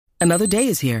Another day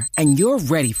is here, and you're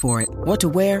ready for it. What to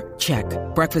wear? Check.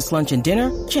 Breakfast, lunch, and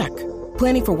dinner? Check.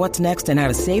 Planning for what's next and how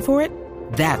to save for it?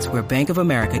 That's where Bank of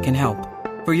America can help.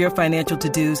 For your financial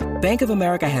to-dos, Bank of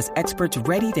America has experts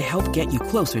ready to help get you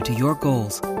closer to your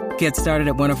goals. Get started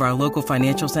at one of our local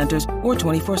financial centers or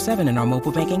 24/7 in our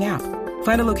mobile banking app.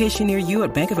 Find a location near you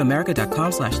at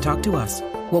bankofamerica.com/talktous.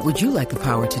 What would you like the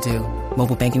power to do?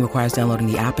 Mobile banking requires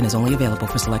downloading the app and is only available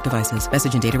for select devices.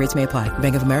 Message and data rates may apply.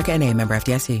 Bank of America N.A., member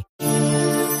FDIC.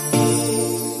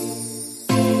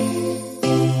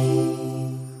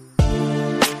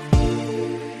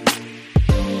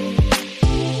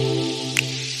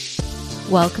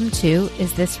 Welcome to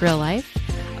Is This Real Life?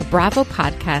 A Bravo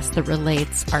podcast that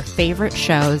relates our favorite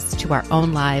shows to our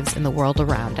own lives and the world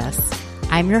around us.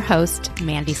 I'm your host,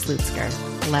 Mandy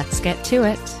Slutsker. Let's get to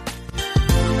it.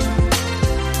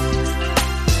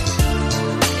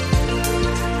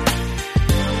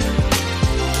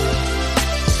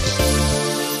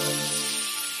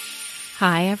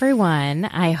 Hi, everyone.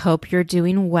 I hope you're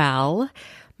doing well.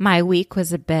 My week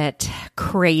was a bit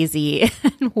crazy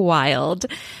and wild,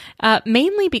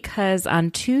 mainly because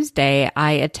on Tuesday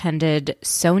I attended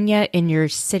Sonia in Your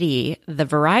City, the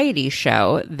variety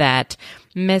show that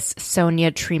Miss Sonia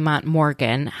Tremont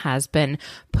Morgan has been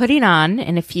putting on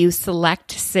in a few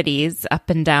select cities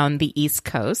up and down the East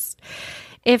Coast.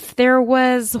 If there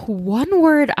was one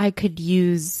word I could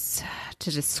use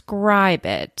to describe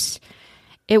it,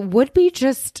 it would be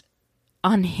just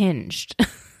unhinged.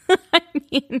 I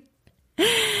mean,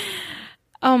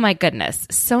 oh my goodness.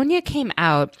 Sonia came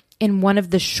out in one of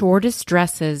the shortest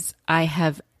dresses I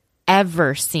have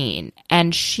ever seen,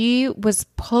 and she was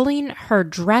pulling her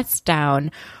dress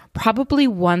down probably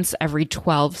once every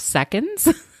 12 seconds.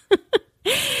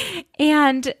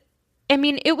 And I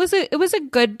mean, it was a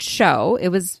good show. It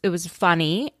was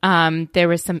funny. There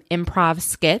was some improv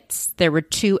skits. There were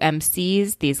two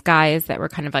MCs, these guys that were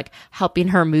kind of like helping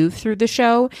her move through the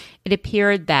show. It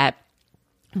appeared that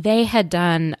they had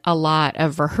done a lot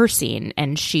of rehearsing,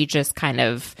 and she just kind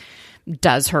of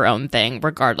does her own thing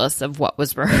regardless of what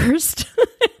was rehearsed.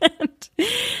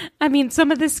 I mean,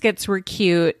 some of the skits were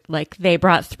cute. Like, they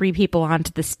brought 3 people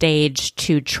onto the stage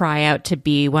to try out to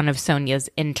be one of Sonia's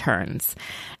interns.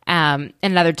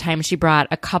 Another time she brought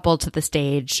a couple to the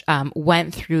stage,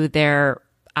 went through their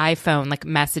iPhone like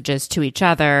messages to each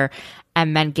other,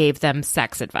 and then gave them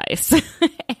sex advice.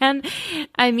 And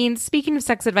I mean, speaking of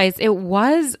sex advice, it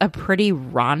was a pretty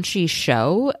raunchy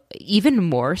show, even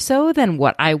more so than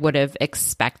what I would have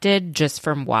expected just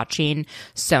from watching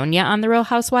Sonia on The Real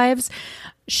Housewives.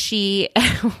 She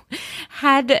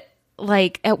had,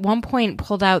 like, at one point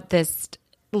pulled out this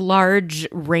large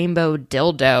rainbow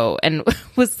dildo and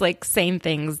was like saying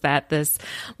things that this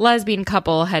lesbian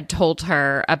couple had told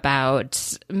her about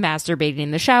masturbating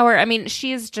in the shower. I mean,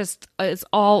 she is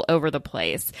all over the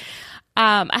place.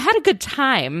 I had a good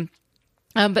time,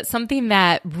 but something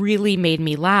that really made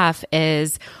me laugh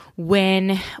is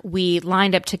when we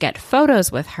lined up to get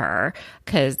photos with her,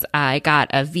 because I got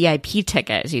a VIP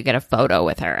ticket, so you get a photo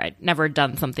with her. I'd never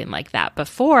done something like that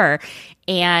before.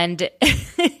 And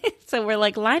so we're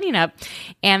like lining up,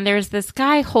 and there's this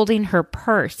guy holding her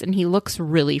purse, and he looks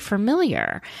really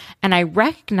familiar. And I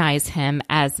recognize him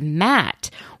as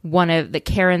Matt, one of the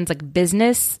Karen's like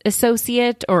business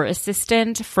associate or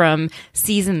assistant from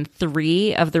season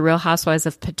 3 of The Real Housewives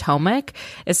of Potomac.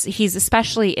 He's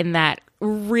especially in that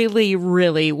really,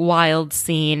 really wild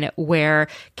scene where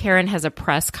Karen has a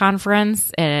press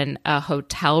conference in a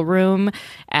hotel room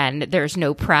and there's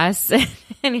no press.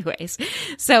 Anyways,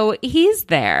 so he's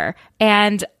there,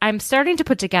 and I'm starting to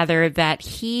put together that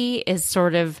he is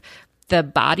sort of the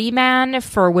body man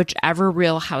for whichever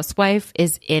Real Housewife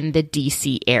is in the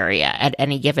DC area at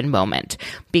any given moment.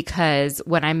 Because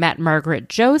when I met Margaret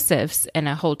Josephs in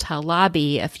a hotel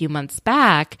lobby a few months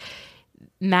back,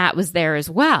 Matt was there as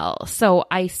well. So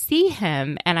I see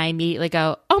him and I immediately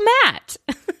go, "Oh, Matt."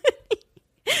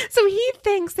 So he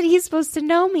thinks that he's supposed to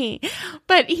know me,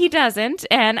 but he doesn't,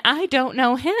 and I don't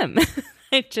know him.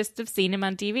 I just have seen him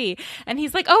on TV. And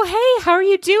he's like, "Oh, hey, how are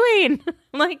you doing?"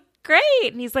 I'm like,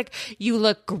 "Great." And he's like, "You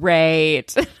look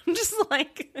great." I'm just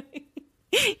like,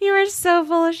 you are so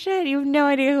full of shit. You have no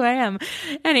idea who I am.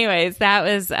 Anyways, that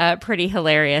was pretty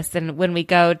hilarious. And when we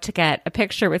go to get a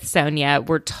picture with Sonia,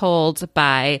 we're told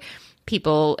by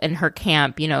people in her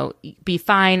camp, you know, be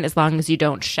fine as long as you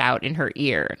don't shout in her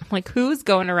ear. I'm like, who's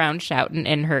going around shouting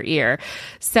in her ear?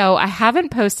 So I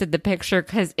haven't posted the picture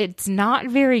because it's not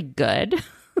very good.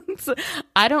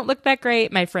 I don't look that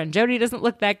great. My friend Jody doesn't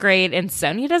look that great. And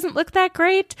Sonia doesn't look that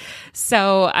great.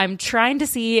 So I'm trying to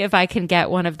see if I can get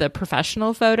one of the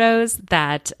professional photos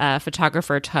that a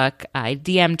photographer took. I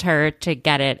DM'd her to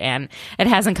get it and it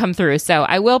hasn't come through. So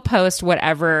I will post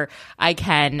whatever I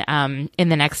can in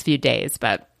the next few days.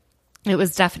 But it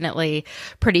was definitely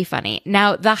pretty funny.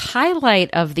 Now, the highlight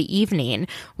of the evening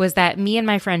was that me and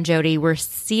my friend Jody were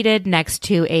seated next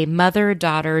to a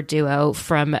mother-daughter duo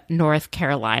from North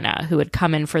Carolina who had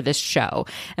come in for this show.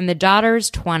 And the daughter's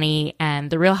 20,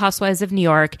 and The Real Housewives of New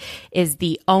York is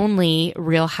the only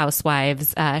Real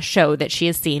Housewives show that she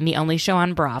has seen, the only show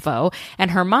on Bravo. And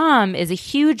her mom is a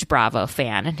huge Bravo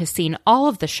fan and has seen all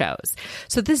of the shows.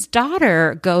 So this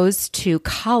daughter goes to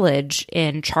college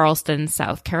in Charleston,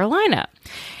 South Carolina.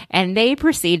 And they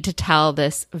proceed to tell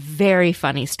this very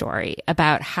funny story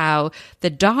about how the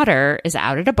daughter is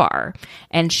out at a bar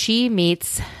and she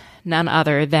meets none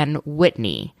other than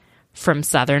Whitney from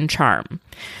Southern Charm,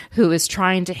 who is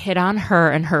trying to hit on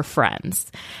her and her friends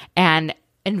and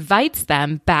invites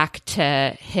them back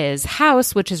to his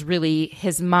house, which is really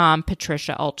his mom,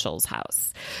 Patricia Ulchel's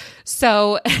house.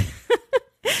 So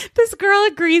this girl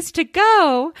agrees to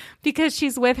go because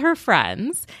she's with her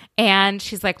friends and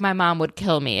she's like, my mom would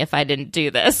kill me if I didn't do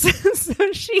this.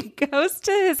 So she goes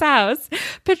to his house.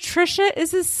 Patricia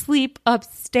is asleep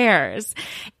upstairs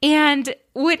and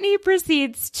Whitney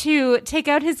proceeds to take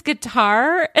out his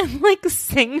guitar and like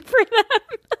sing for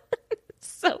them.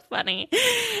 So funny.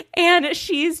 And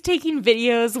she's taking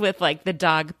videos with like the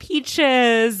dog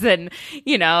Peaches and,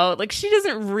 you know, like she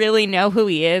doesn't really know who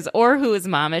he is or who his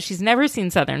mom is. She's never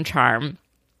seen Southern Charm.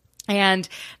 And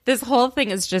this whole thing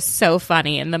is just so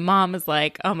funny. And the mom is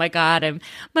like, oh my God, I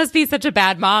must be such a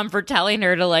bad mom for telling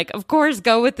her to like, of course,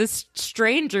 go with this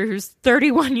stranger who's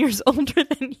 31 years older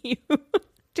than you.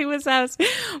 To his house.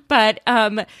 But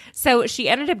so she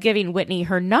ended up giving Whitney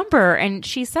her number and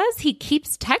she says he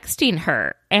keeps texting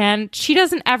her and she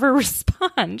doesn't ever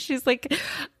respond. She's like,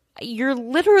 you're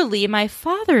literally my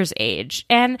father's age.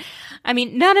 And I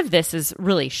mean, none of this is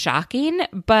really shocking,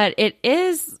 but it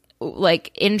is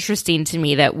like interesting to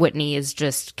me that Whitney is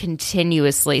just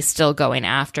continuously still going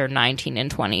after 19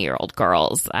 and 20-year-old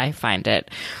girls. I find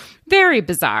it very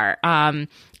bizarre.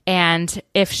 And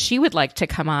if she would like to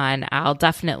come on, I'll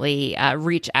definitely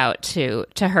reach out to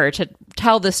her to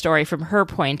tell the story from her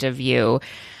point of view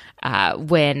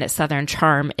when Southern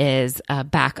Charm is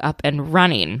back up and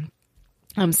running.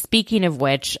 Speaking of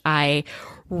which, I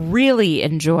really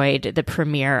enjoyed the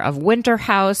premiere of Winter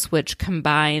House, which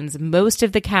combines most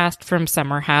of the cast from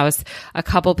Summer House, a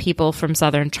couple people from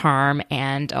Southern Charm,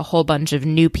 and a whole bunch of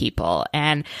new people.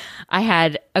 And I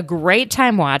had a great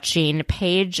time watching.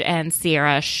 Paige and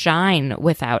Sierra shine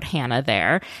without Hannah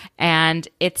there. And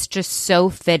it's just so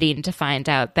fitting to find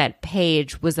out that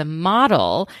Paige was a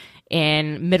model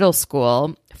in middle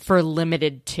school for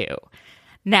Limited 2.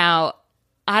 Now,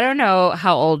 I don't know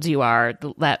how old you are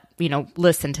that, you know,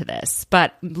 listen to this,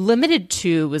 but Limited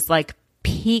 2 was like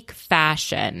peak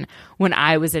fashion when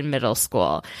I was in middle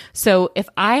school. So if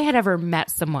I had ever met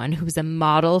someone who was a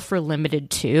model for Limited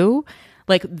 2,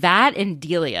 like that and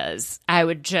Delia's, I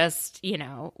would just, you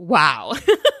know, wow.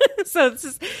 So it's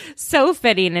just so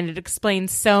fitting and it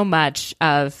explains so much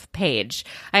of Paige.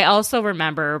 I also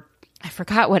remember, I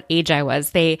forgot what age I was.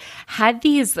 They had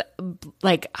these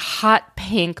like hot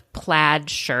pink plaid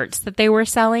shirts that they were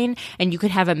selling and you could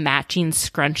have a matching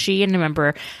scrunchie. And I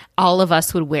remember all of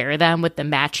us would wear them with the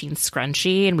matching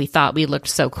scrunchie and we thought we looked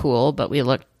so cool, but we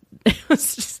looked, it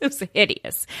was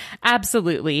hideous.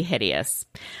 Absolutely hideous.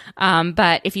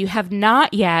 But if you have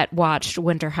not yet watched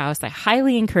Winter House, I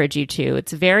highly encourage you to.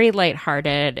 It's very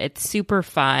lighthearted. It's super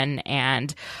fun.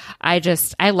 And I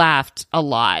laughed a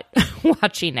lot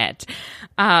watching it.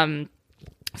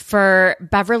 For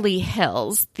Beverly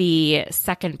Hills, the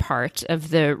second part of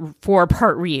the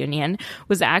 4-part reunion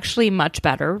was actually much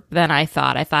better than I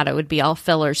thought. I thought it would be all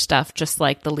filler stuff, just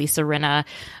like the Lisa Rinna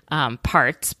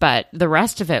parts, but the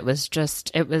rest of it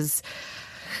was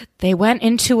they went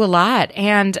into a lot.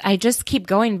 And I just keep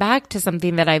going back to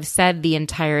something that I've said the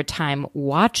entire time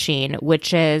watching,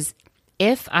 which is,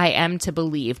 if I am to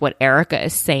believe what Erica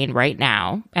is saying right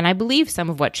now, and I believe some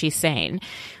of what she's saying,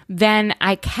 then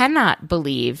I cannot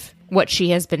believe what she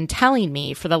has been telling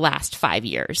me for the last 5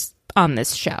 years on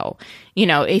this show. You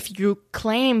know, if you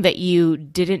claim that you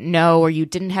didn't know or you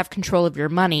didn't have control of your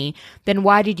money, then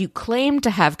why did you claim to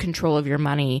have control of your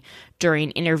money during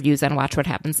interviews on Watch What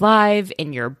Happens Live,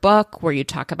 in your book where you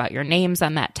talk about your names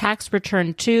on that tax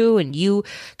return too, and you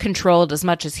controlled as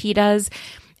much as he does?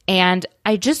 And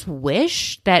I just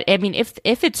wish that, I mean, if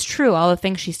it's true, all the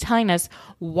things she's telling us,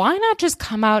 why not just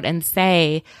come out and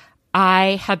say,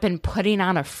 I have been putting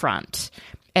on a front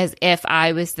as if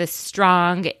I was this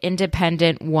strong,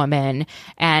 independent woman.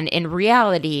 And in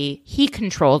reality, he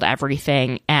controlled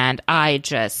everything and I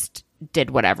just did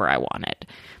whatever I wanted.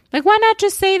 Like, why not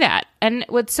just say that? And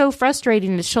what's so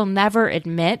frustrating is she'll never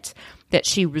admit that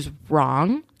she was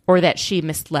wrong or that she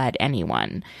misled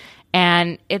anyone.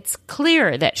 And it's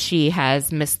clear that she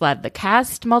has misled the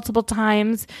cast multiple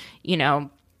times. You know,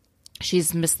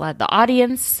 she's misled the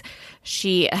audience.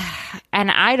 And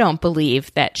I don't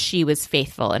believe that she was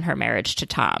faithful in her marriage to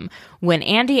Tom. When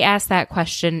Andy asked that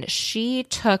question, she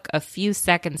took a few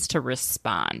seconds to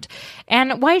respond.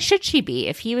 And why should she be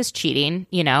if he was cheating,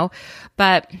 you know?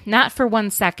 But not for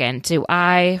 1 second do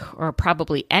I, or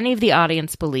probably any of the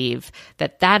audience, believe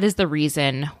that that is the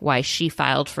reason why she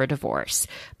filed for divorce.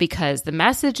 Because the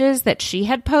messages that she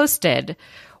had posted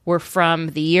were from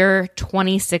the year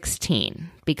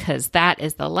 2016, because that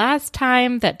is the last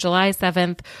time that July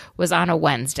 7th was on a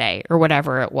Wednesday or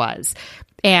whatever it was.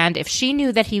 And if she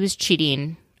knew that he was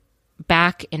cheating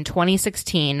back in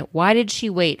 2016, why did she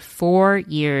wait 4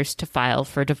 years to file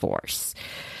for divorce?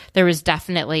 There was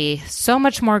definitely so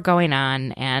much more going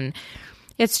on, and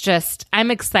it's just, I'm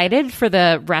excited for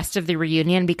the rest of the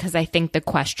reunion because I think the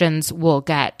questions will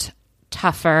get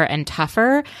tougher and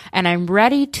tougher, and I'm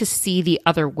ready to see the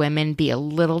other women be a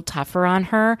little tougher on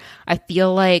her. I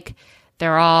feel like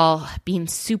they're all being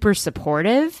super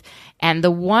supportive, and the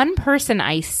one person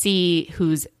I see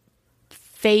whose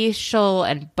facial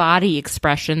and body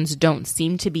expressions don't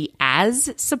seem to be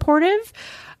as supportive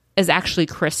is actually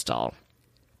Crystal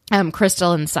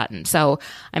and Sutton. So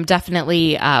I'm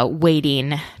definitely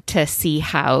waiting to see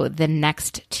how the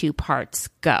next two parts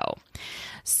go.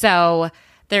 So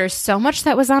there's so much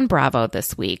that was on Bravo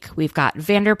this week. We've got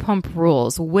Vanderpump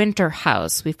Rules, Winter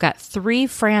House. We've got 3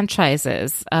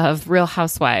 franchises of Real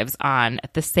Housewives on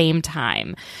at the same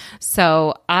time.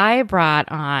 So I brought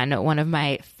on one of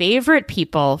my favorite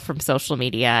people from social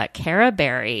media, Cara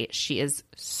Berry. She is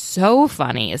so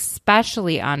funny,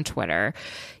 especially on Twitter.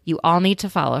 You all need to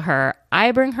follow her.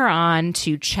 I bring her on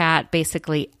to chat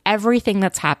basically everything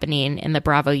that's happening in the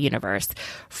Bravo universe,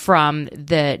 from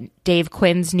the Dave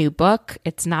Quinn's new book,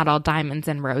 It's Not All Diamonds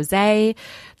and Rosé,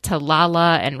 to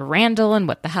Lala and Randall and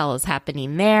what the hell is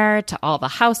happening there, to all the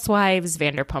housewives,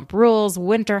 Vanderpump Rules,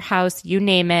 Winter House, you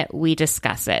name it, we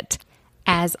discuss it.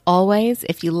 As always,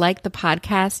 if you like the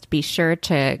podcast, be sure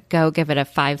to go give it a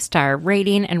 5-star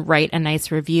rating and write a nice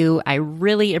review. I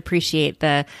really appreciate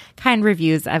the kind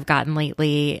reviews I've gotten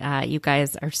lately. You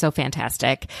guys are so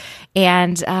fantastic.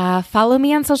 And follow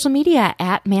me on social media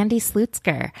at Mandy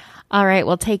Slutzker. All right,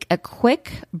 we'll take a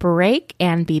quick break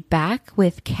and be back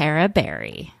with Cara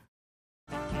Berry.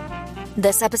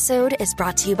 This episode is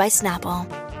brought to you by Snapple.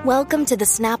 Welcome to the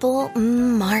Snapple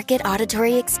Market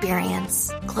Auditory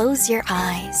Experience. Close your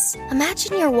eyes.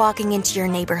 Imagine you're walking into your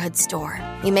neighborhood store.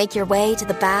 You make your way to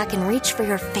the back and reach for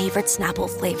your favorite Snapple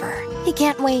flavor. You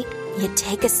can't wait. You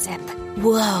take a sip.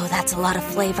 Whoa, that's a lot of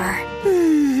flavor.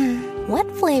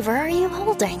 What flavor are you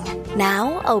holding?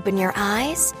 Now open your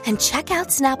eyes and check out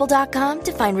Snapple.com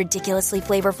to find ridiculously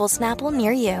flavorful Snapple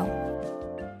near you.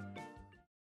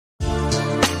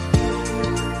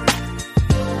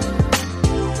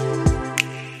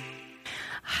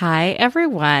 Hi,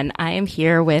 everyone. I am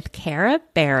here with Cara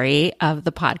Berry of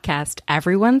the podcast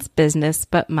Everyone's Business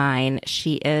But Mine.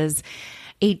 She is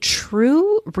a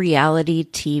true reality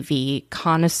TV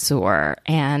connoisseur,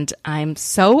 and I'm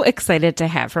so excited to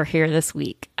have her here this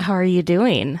week. How are you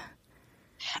doing?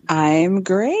 I'm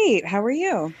great. How are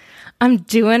you? I'm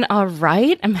doing all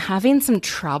right. I'm having some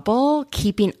trouble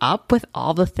keeping up with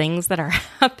all the things that are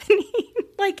happening.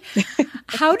 Like,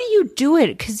 how do you do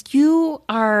it? Because you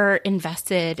are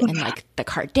invested in like the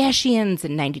Kardashians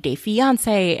and 90 Day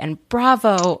Fiance and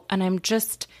Bravo, and I'm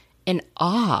just in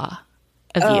awe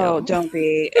of you. Oh, don't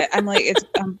be. I'm like,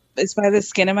 it's by the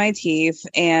skin of my teeth,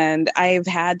 and I've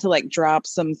had to like drop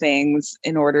some things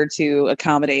in order to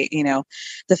accommodate, you know,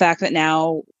 the fact that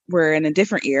now we're in a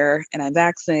different year and I'm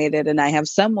vaccinated and I have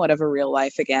somewhat of a real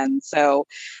life again. So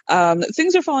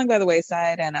things are falling by the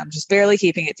wayside and I'm just barely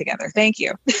keeping it together. Thank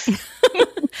you.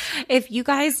 If you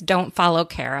guys don't follow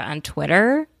Cara on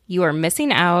Twitter, you are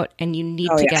missing out, and you need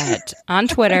to get on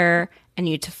Twitter and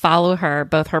you need to follow her.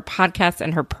 Both her podcasts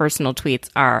and her personal tweets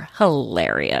are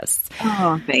hilarious.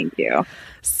 Oh, thank you.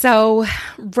 So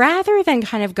rather than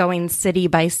kind of going city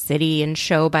by city and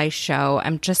show by show,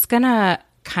 I'm just going to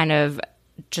kind of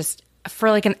just for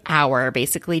like an hour,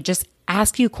 basically just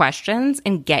ask you questions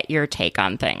and get your take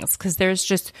on things, because there's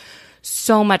just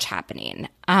so much happening.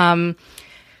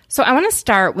 So I want to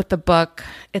start with the book,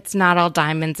 It's Not All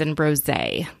Diamonds and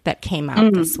Rosé, that came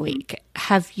out this week.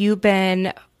 Have you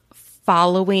been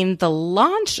following the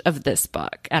launch of this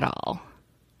book at all?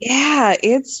 Yeah,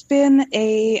 it's been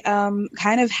a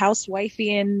kind of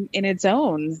housewifey in its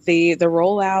own. The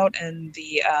rollout and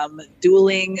the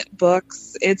dueling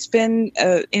books. It's been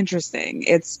interesting.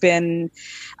 It's been,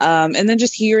 and then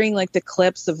just hearing like the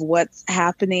clips of what's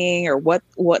happening or what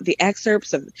the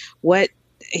excerpts of what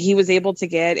he was able to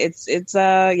get. It's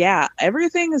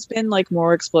everything has been like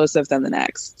more explosive than the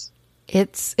next.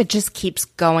 It just keeps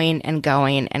going and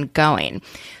going and going.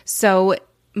 So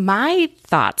my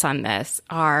thoughts on this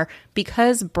are,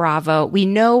 because Bravo, we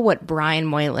know what Brian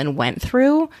Moylan went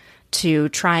through to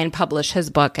try and publish his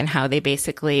book, and how they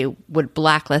basically would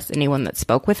blacklist anyone that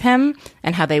spoke with him,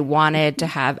 and how they wanted to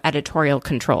have editorial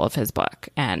control of his book.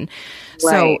 And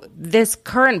so this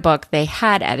current book, they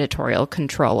had editorial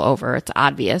control over. It's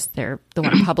obvious. They're the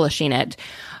one publishing it.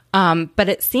 But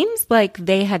it seems like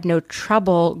they had no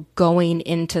trouble going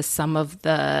into some of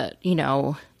the,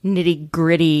 nitty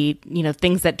gritty,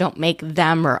 things that don't make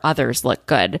them or others look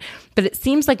good. But it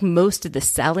seems like most of the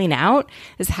selling out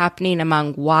is happening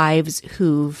among wives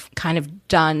who've kind of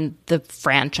done the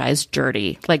franchise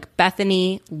dirty, like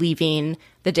Bethany leaving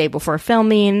the day before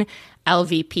filming,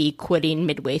 LVP quitting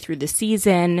midway through the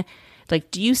season.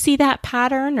 Like, do you see that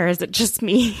pattern, or is it just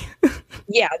me?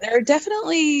 Yeah, they're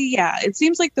definitely, it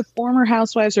seems like the former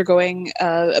housewives are going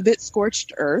a bit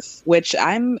scorched earth, which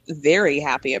I'm very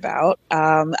happy about.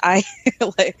 I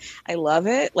love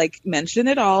it. Like, mention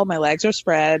it all. My legs are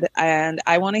spread and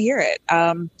I want to hear it.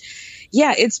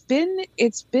 It's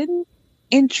been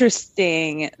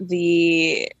interesting.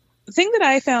 The thing that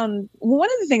I found, one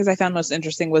of the things I found most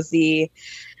interesting was the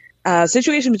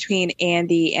situation between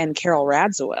Andy and Carol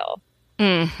Radziwill.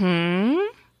 Mm-hmm.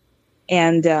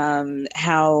 And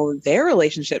how their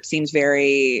relationship seems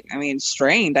very,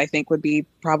 strained, I think would be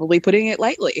probably putting it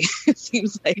lightly. It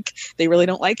seems like they really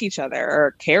don't like each other,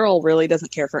 or Carol really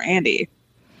doesn't care for Andy.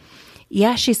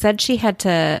 Yeah, she said she had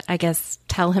to, I guess,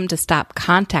 tell him to stop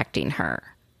contacting her.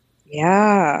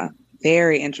 Yeah.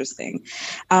 Very interesting.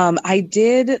 I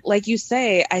did, like you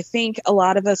say, I think a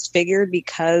lot of us figured,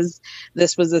 because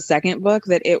this was the second book,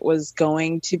 that it was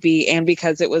going to be, and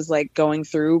because it was like going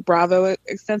through Bravo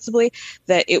extensively,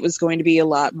 that it was going to be a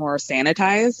lot more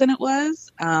sanitized than it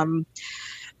was.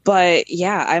 But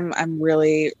yeah, I'm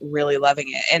really, really loving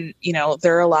it. And,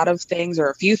 there are a lot of things, or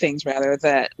a few things rather,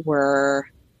 that were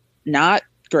not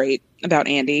great about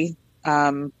Andy,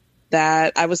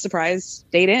 that I was surprised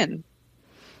stayed in.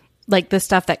 Like the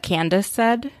stuff that Candace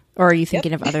said? Or are you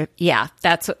thinking of other? Yeah,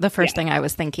 that's the first thing I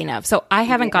was thinking of. So I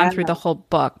haven't gone through the whole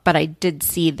book, but I did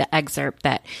see the excerpt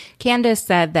that Candace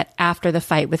said that after the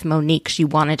fight with Monique, she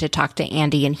wanted to talk to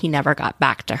Andy and he never got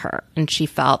back to her. And she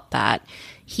felt that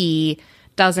he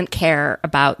doesn't care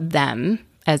about them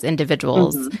as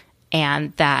individuals,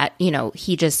 and that,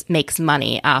 he just makes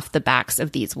money off the backs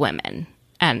of these women.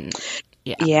 And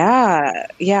Yeah,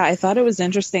 I thought it was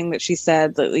interesting that she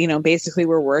said that, basically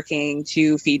we're working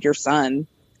to feed your son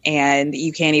and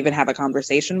you can't even have a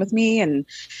conversation with me. And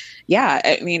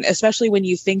especially when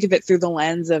you think of it through the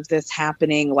lens of this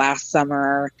happening last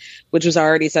summer, which was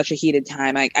already such a heated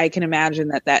time, I can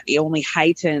imagine that only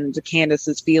heightened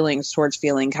Candace's feelings towards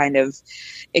feeling kind of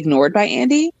ignored by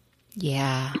Andy.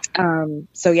 Yeah.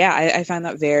 I find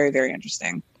that very, very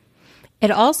interesting.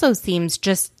 It also seems,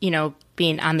 just,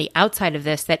 being on the outside of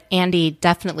this, that Andy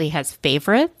definitely has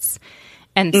favorites.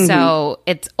 And so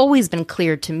it's always been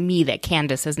clear to me that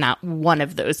Candace is not one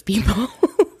of those people.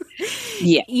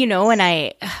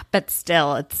 Yeah. But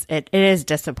still, it is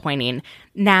disappointing.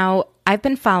 Now, I've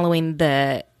been following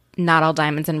the Not All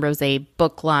Diamonds and Rosé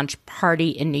book launch party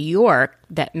in New York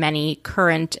that many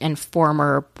current and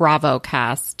former Bravo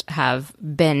cast have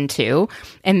been to.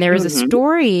 And there is a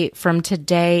story from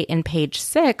today in Page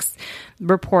Six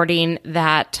reporting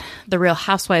that the Real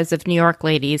Housewives of New York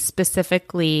ladies,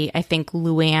 specifically, I think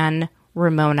Luann,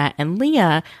 Ramona, and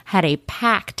Leah, had a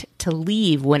pact to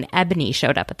leave when Ebony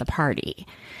showed up at the party.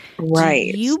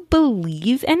 Right. Do you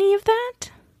believe any of that?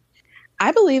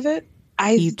 I believe it.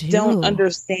 I don't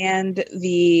understand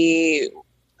the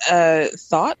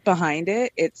thought behind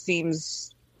it. It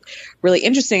seems really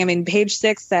interesting. Page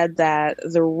Six said that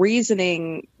the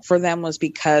reasoning for them was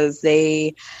because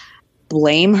they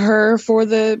blame her for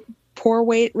the poor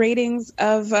ratings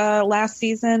of last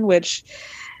season, which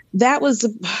that was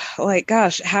like,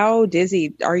 gosh, how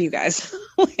dizzy are you guys?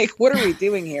 Like, what are we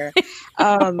doing here?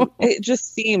 It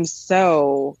just seems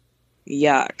so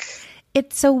yuck.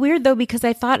 It's so weird, though, because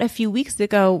I thought a few weeks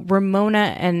ago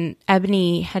Ramona and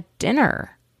Ebony had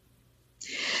dinner.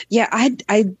 Yeah,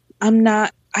 I'm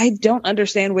not. I don't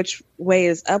understand which way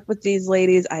is up with these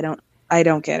ladies. I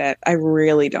don't get it. I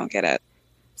really don't get it.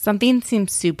 Something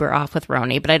seems super off with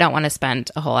Roni, but I don't want to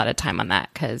spend a whole lot of time on that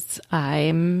because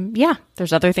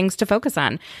there's other things to focus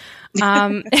on.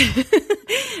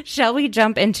 Shall we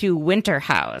jump into Winter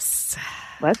House?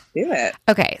 Let's do it.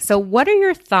 Okay, so what are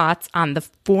your thoughts on the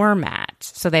format?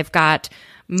 So they've got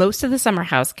most of the Summer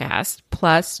House cast,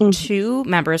 plus 2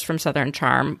 members from Southern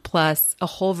Charm, plus a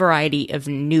whole variety of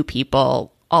new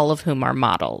people, all of whom are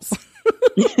models.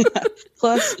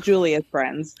 Plus Julia's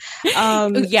friends.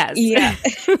 Yes. Yeah.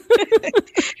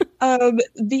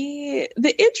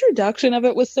 The introduction of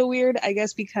it was so weird, I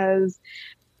guess, because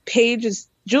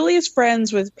Julia's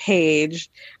friends with Paige,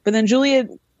 but then Julia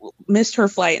missed her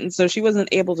flight, and so she wasn't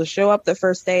able to show up the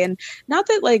first day. And not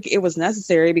that like it was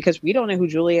necessary, because we don't know who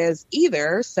Julia is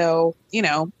either. So, you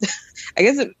know, I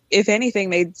guess if anything,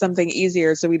 made something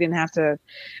easier so we didn't have to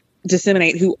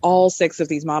disseminate who all 6 of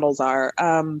these models are.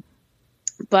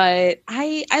 But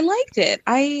I liked it.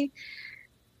 I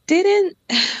didn't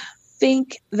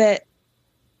think that,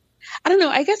 I don't know,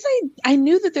 I guess I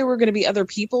knew that there were going to be other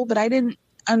people, but I didn't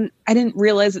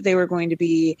realize that they were going to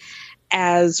be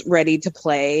as ready to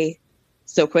play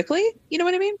so quickly. You know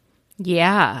what I mean?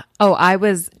 Yeah. Oh, I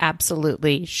was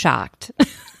absolutely shocked.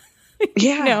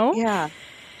 Yeah. You know? Yeah.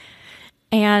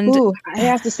 And I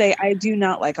have to say, I do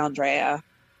not like Andrea.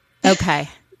 Okay.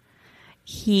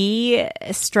 He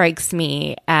strikes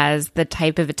me as the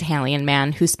type of Italian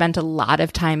man who spent a lot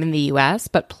of time in the U.S.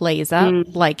 but plays up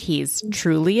like he's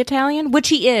truly Italian, which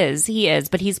he is,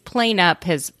 but he's playing up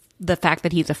the fact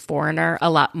that he's a foreigner a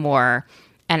lot more,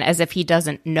 and as if he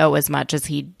doesn't know as much as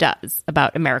he does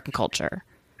about American culture.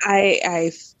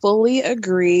 I fully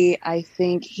agree. I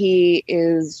think he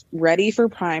is ready for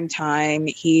prime time.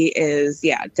 He is,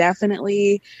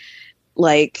 definitely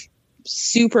like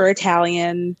super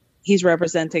Italian. He's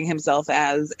representing himself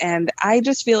as, and I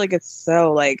just feel like it's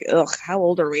so like, ugh, how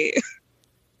old are we?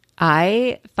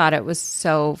 I thought it was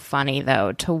so funny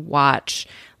though to watch,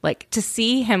 like to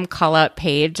see him call out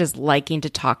Paige as liking to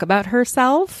talk about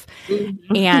herself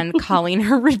and calling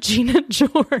her Regina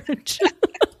George.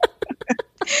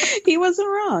 He wasn't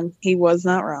wrong. He was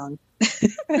not wrong.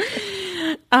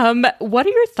 What are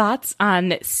your thoughts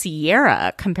on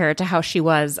Sierra compared to how she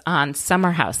was on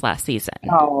Summer House last season?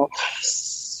 Oh,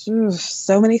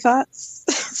 so many thoughts.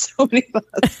 So many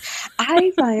thoughts.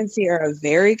 I find Sierra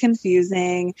very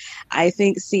confusing. I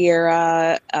think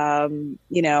Sierra,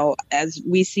 as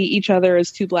we see each other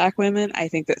as 2 Black women, I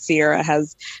think that Sierra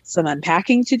has some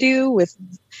unpacking to do with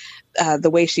the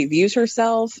way she views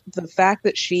herself. The fact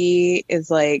that she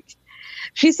is like,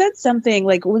 she said something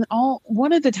like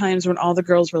one of the times when all the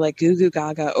girls were like goo goo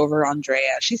gaga over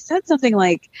Andrea, she said something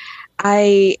like,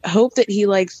 I hope that he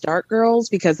likes dark girls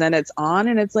because then it's on.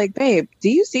 And it's like, babe, do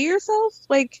you see yourself?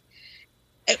 Like,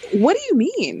 what do you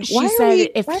mean? She said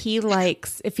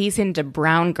if he's into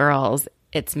brown girls,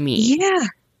 it's me. Yeah.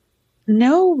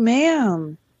 No,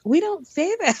 ma'am. We don't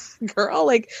say that, girl.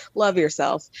 Like, love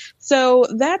yourself. So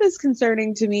that is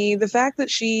concerning to me. The fact that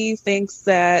she thinks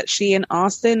that she and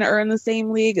Austin are in the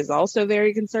same league is also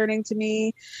very concerning to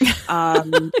me.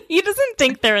 He doesn't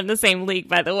think they're in the same league,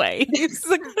 by the way. He's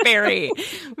like very,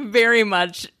 very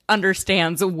much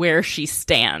understands where she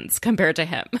stands compared to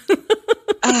him.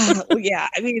 Yeah,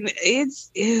 I mean,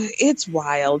 it's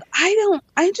wild.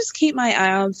 I just keep my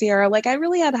eye on Sierra. Like, I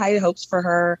really had high hopes for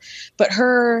her, but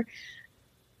her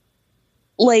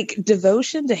like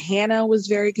devotion to Hannah was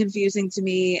very confusing to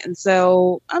me. And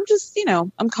so I'm just,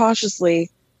 I'm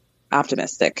cautiously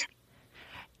optimistic.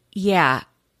 Yeah.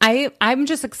 I'm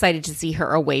just excited to see her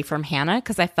away from Hannah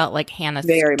because I felt like Hannah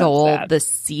stole the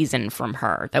season from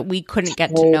her, that we couldn't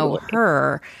get to know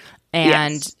her,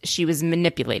 and she was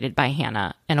manipulated by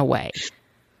Hannah in a way.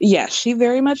 Yes, she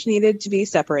very much needed to be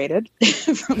separated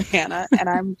from Hannah, and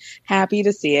I'm happy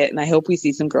to see it, and I hope we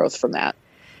see some growth from that.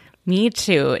 Me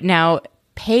too. Now,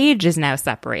 Paige is now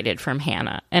separated from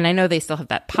Hannah, and I know they still have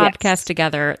that podcast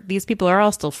together. These people are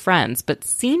all still friends, but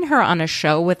seeing her on a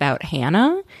show without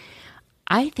Hannah,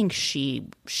 I think she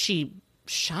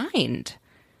shined.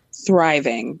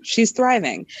 Thriving. She's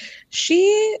thriving.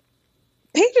 Paige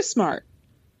is smart.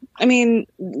 I mean,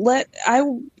 I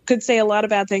could say a lot of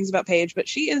bad things about Paige, but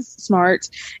she is smart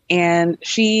and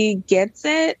she gets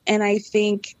it. And I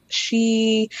think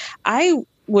I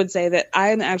would say that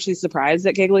I'm actually surprised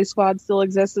that Giggly Squad still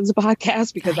exists as a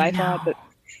podcast, because I thought that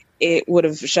it would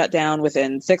have shut down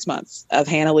within 6 months of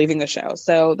Hannah leaving the show.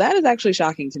 So that is actually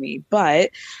shocking to me.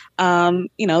 But,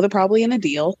 they're probably in a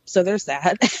deal. So there's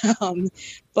that.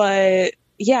 But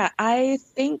yeah, I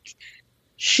think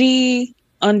she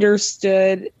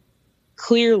understood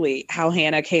clearly how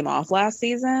Hannah came off last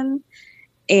season,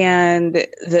 and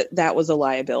that was a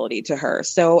liability to her.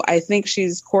 So I think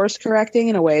she's course correcting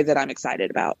in a way that I'm excited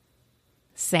about.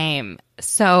 Same.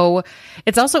 So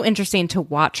it's also interesting to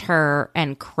watch her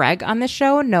and Craig on the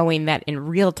show, knowing that in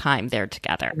real time they're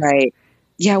together. Right.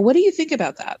 Yeah. What do you think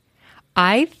about that?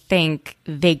 I think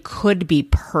they could be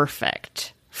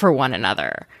perfect for one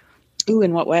another. Ooh,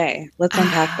 in what way? Let's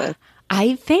unpack this.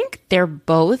 I think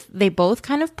they both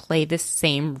kind of play the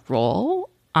same role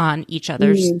on each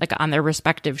other's, like on their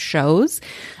respective shows.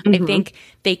 I think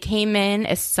they came in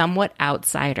as somewhat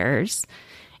outsiders,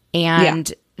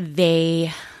 and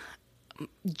they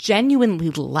genuinely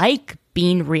like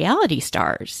being reality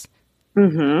stars,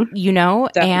 Definitely.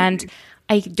 And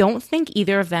I don't think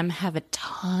either of them have a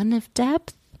ton of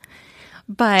depth,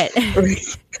 but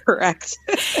correct.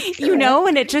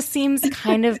 And it just seems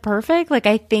kind of perfect. Like,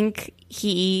 I think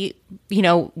he,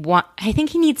 I think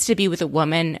he needs to be with a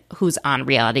woman who's on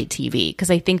reality TV,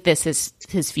 because I think this is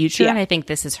his future and I think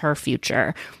this is her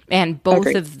future. And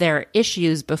both of their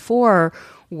issues before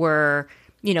were,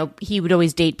 he would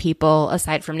always date people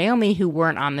aside from Naomi who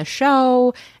weren't on the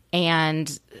show,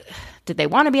 and did they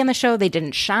want to be on the show? They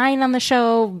didn't shine on the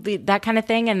show, that kind of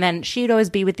thing. And then she'd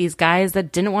always be with these guys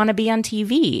that didn't want to be on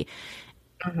TV.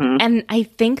 And I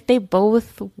think they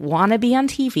both want to be on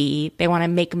TV. They want to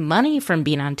make money from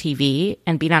being on TV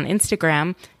and being on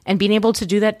Instagram, and being able to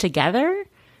do that together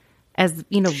as,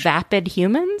 vapid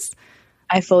humans.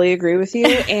 I fully agree with you.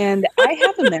 And I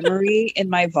have a memory in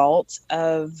my vault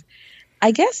of,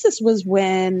 I guess this was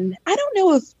when, I don't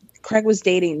know if Craig was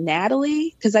dating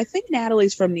Natalie, because I think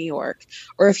Natalie's from New York,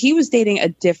 or if he was dating a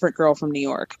different girl from New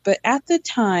York. But at the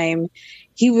time,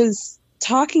 he was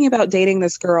talking about dating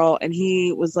this girl, and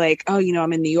he was like, oh,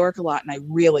 I'm in New York a lot and I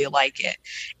really like it.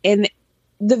 And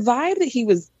the vibe that he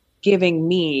was giving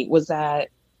me was that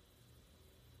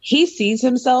he sees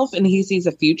himself and he sees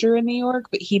a future in New York,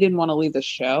 but he didn't want to leave the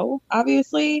show,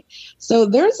 obviously. So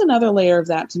there's another layer of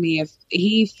that to me. If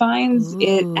he finds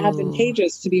it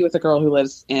advantageous to be with a girl who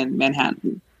lives in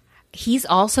Manhattan. He's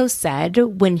also said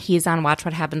when he's on Watch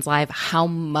What Happens Live how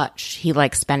much he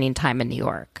likes spending time in New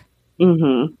York.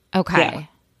 Okay. Yeah.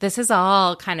 This is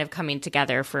all kind of coming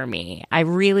together for me. I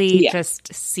really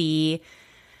just see,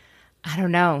 I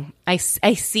don't know. I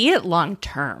see it long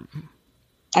term.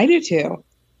 I do too.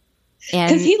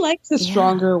 Because he likes a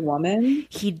stronger woman.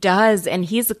 He does. And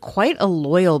he's quite a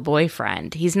loyal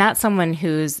boyfriend. He's not someone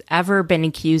who's ever been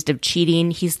accused of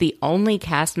cheating. He's the only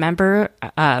cast member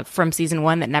from season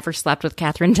 1 that never slept with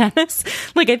Catherine Dennis.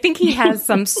 Like, I think he has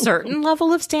some certain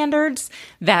level of standards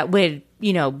that would,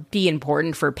 be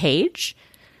important for Paige,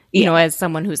 as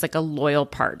someone who's like a loyal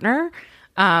partner.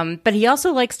 But he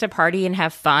also likes to party and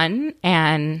have fun.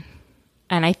 And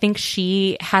I think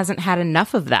she hasn't had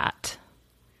enough of that.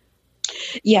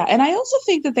 Yeah. And I also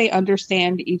think that they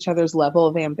understand each other's level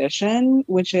of ambition,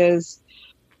 which is,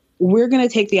 we're going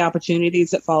to take the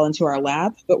opportunities that fall into our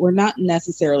lap, but we're not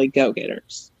necessarily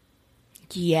go-getters.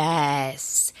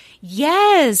 Yes.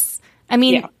 I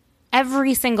mean,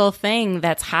 every single thing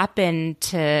that's happened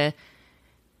to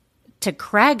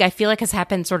Craig, I feel like has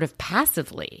happened sort of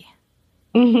passively.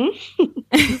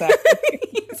 Exactly.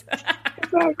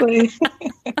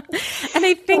 And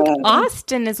I think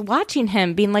Austin is watching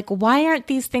him being like, why aren't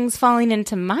these things falling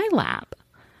into my lap?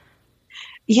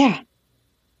 Yeah.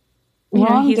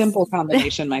 Wrong dimple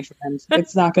combination, my friend.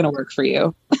 It's not going to work for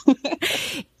you.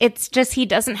 It's just he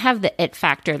doesn't have the it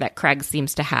factor that Craig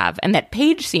seems to have, and that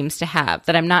Paige seems to have,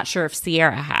 that I'm not sure if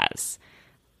Sierra has.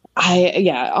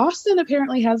 Austin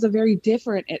apparently has a very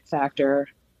different it factor,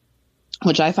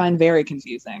 which I find very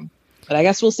confusing. But I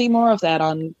guess we'll see more of that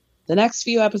on the next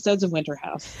few episodes of Winter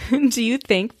House. Do you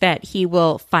think that he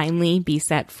will finally be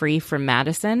set free from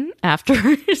Madison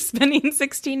after spending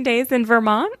 16 days in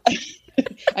Vermont?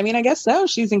 I mean, I guess so.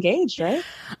 She's engaged, right?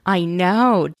 I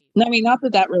know. I mean, not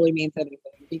that really means anything,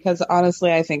 because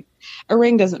honestly, I think a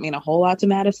ring doesn't mean a whole lot to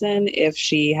Madison if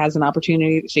she has an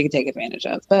opportunity that she can take advantage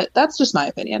of. But that's just my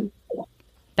opinion.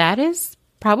 That is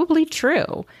probably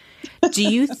true. Do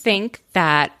you think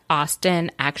that Austin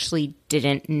actually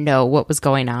didn't know what was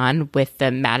going on with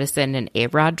the Madison and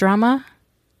A-Rod drama?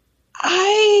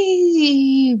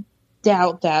 I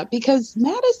doubt that, because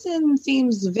Madison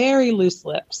seems very loose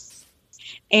lips.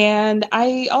 And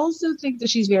I also think that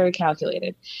she's very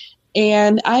calculated.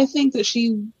 And I think that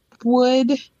she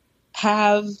would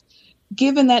have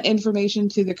given that information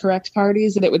to the correct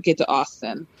parties, that it would get to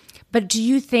Austin. But do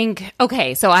you think,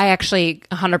 okay, so I actually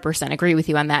 100% agree with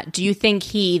you on that. Do you think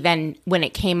he then, when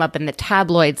it came up in the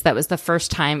tabloids, that was the first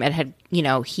time it had,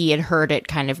 he had heard it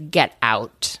kind of get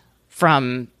out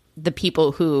from the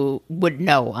people who would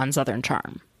know on Southern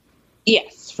Charm?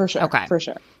 Yes, for sure. Okay. For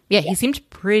sure. Yeah, he seemed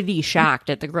pretty shocked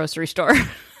at the grocery store.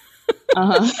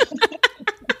 Uh-huh.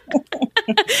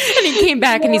 And he came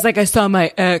back and he's like, I saw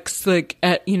my ex like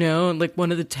at, like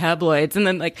one of the tabloids. And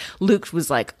then like Luke was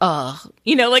like, oh,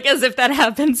 like as if that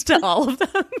happens to all of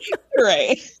them.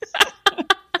 Right.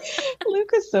 Luke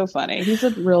is so funny. He's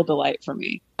a real delight for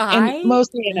me. And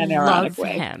mostly in an ironic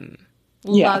way.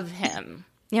 Love him.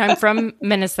 I'm from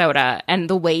Minnesota, and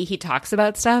the way he talks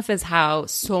about stuff is how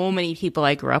so many people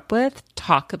I grew up with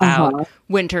talk about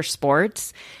winter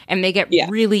sports, and they get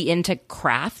really into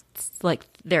crafts, like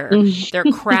their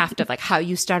craft of like how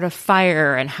you start a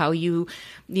fire and how you,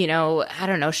 I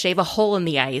don't know, shave a hole in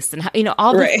the ice and how,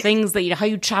 all the things that, how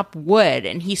you chop wood.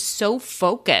 And he's so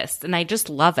focused, and I just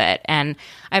love it. And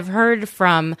I've heard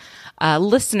from a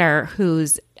listener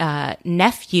whose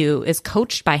nephew is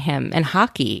coached by him in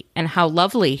hockey and how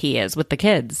lovely he is with the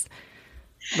kids.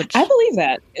 I believe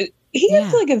that. He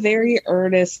has like a very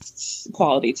earnest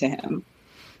quality to him.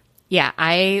 Yeah,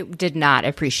 I did not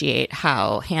appreciate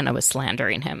how Hannah was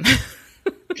slandering him.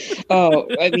 Oh,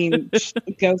 I mean,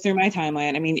 go through my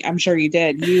timeline. I mean, I'm sure you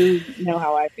did. You know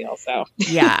how I feel, so.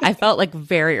 Yeah, I felt like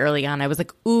very early on, I was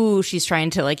like, ooh, she's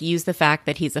trying to like use the fact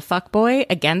that he's a fuckboy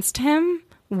against him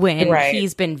when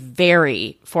he's been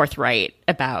very forthright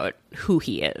about who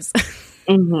he is.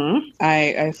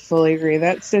 I fully agree.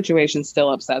 That situation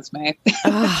still upsets me.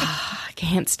 I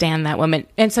can't stand that woman.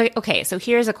 And so, okay, so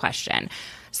here's a question.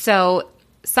 So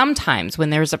sometimes when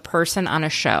there's a person on a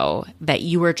show that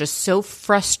you are just so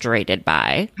frustrated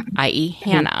by, i.e.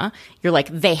 Hannah, you're like,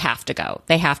 they have to go.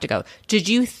 They have to go. Did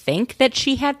you think that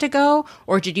she had to go,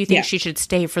 or did you think she should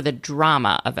stay for the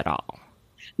drama of it all?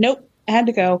 Nope. I had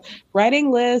to go.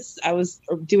 Writing lists. I was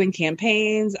doing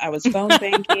campaigns. I was phone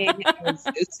banking. I was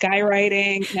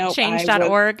skywriting. No,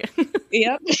 Change.org.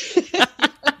 Yep.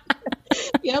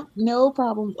 Yep. No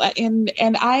problem. And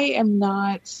I am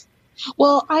not.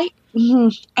 Well, I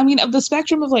mean, of the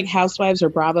spectrum of like Housewives or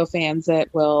Bravo fans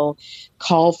that will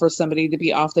call for somebody to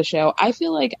be off the show, I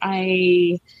feel like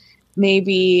I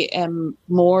maybe am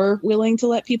more willing to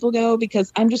let people go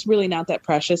because I'm just really not that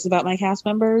precious about my cast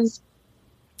members.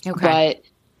 Okay. But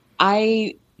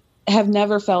I have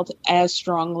never felt as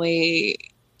strongly,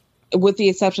 with the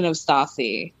exception of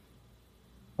Stassi,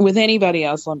 with anybody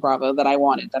else on Bravo that I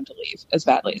wanted them to leave as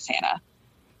badly as Hannah.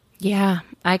 Yeah,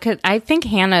 I think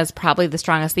Hannah is probably the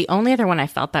strongest. The only other one I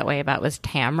felt that way about was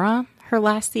Tamra, her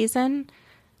last season.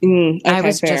 Okay, I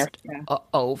was just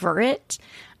over it.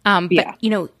 But,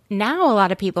 now a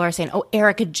lot of people are saying, oh,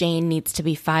 Erika Jayne needs to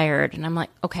be fired. And I'm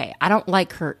like, okay, I don't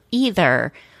like her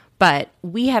either. But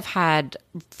we have had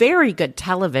very good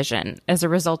television as a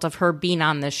result of her being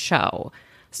on this show.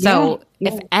 So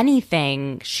if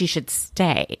anything, she should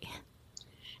stay.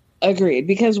 Agreed.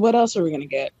 Because what else are we going to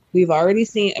get? We've already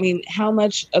seen, I mean, how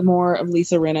much more of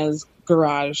Lisa Rinna's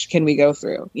garage can we go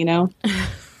through,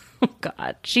 Oh,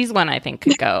 God. She's one I think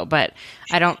could go, but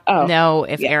I don't know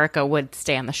if Erika would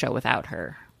stay on the show without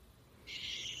her.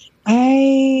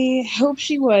 I hope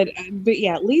she would. But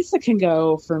yeah, Lisa can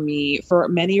go for me for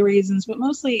many reasons, but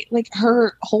mostly like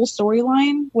her whole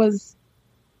storyline was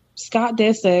Scott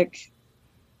Disick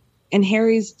and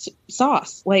Harry's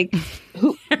sauce. Like,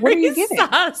 what are you giving?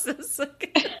 Sauce is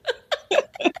like...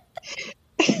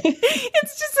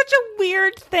 It's just such a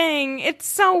weird thing. It's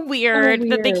so weird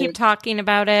that they keep talking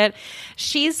about it.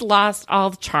 She's lost all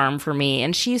the charm for me,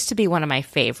 and she used to be one of my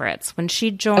favorites. When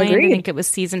she joined, I think it was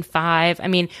season 5. I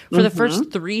mean, for the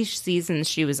first 3 seasons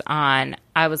she was on,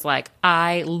 I was like,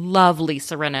 I love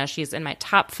Lisa Rinna. She's in my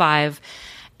top 5,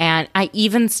 and I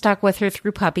even stuck with her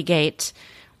through Puppygate,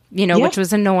 which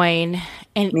was annoying.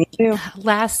 And me too.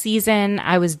 Last season,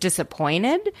 I was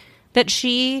disappointed that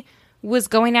she was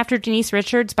going after Denise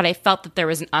Richards, but I felt that there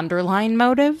was an underlying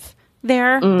motive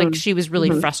there. Like she was really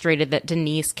frustrated that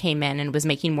Denise came in and was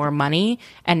making more money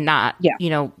and not,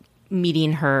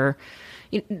 meeting her,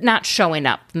 not showing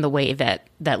up in the way that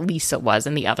Lisa was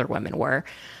and the other women were.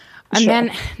 And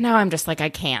then now I'm just like, I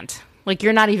can't. Like,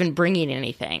 you're not even bringing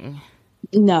anything.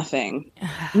 Nothing.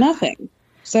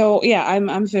 So yeah, I'm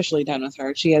officially done with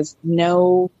her. She has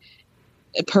no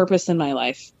purpose in my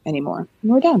life anymore.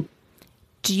 We're done.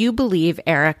 Do you believe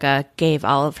Erika gave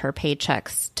all of her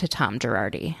paychecks to Tom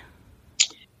Girardi?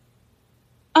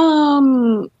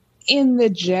 In the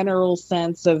general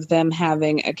sense of them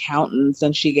having accountants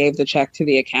and she gave the check to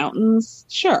the accountants,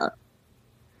 sure.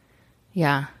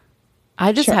 Yeah.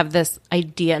 I just Sure. have this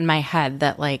idea in my head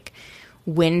that, like,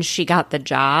 when she got the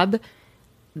job,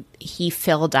 he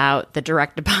filled out the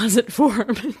direct deposit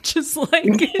form, just like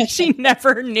she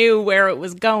never knew where it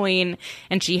was going.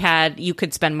 And you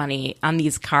could spend money on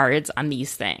these cards, on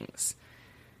these things,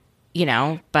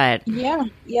 but Yeah,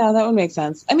 that would make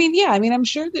sense. I mean, I'm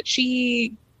sure that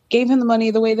she gave him the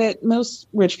money the way that most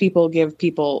rich people give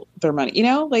people their money,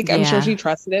 I'm sure she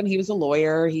trusted him. He was a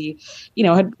lawyer. He,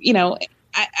 I'm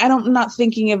not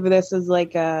thinking of this as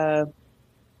like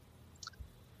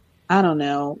I don't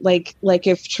know, like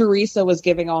if Teresa was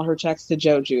giving all her checks to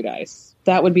Joe Giudice,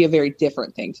 that would be a very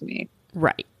different thing to me.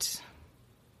 Right.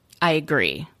 I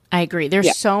agree.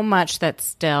 There's so much that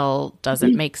still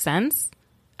doesn't make sense.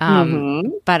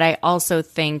 But I also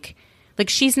think, like,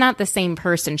 she's not the same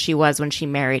person she was when she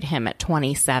married him at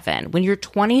 27. When you're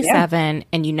 27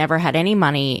 and you never had any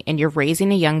money and you're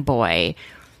raising a young boy,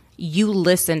 you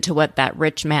listen to what that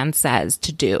rich man says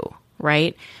to do,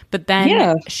 right? But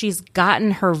then she's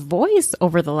gotten her voice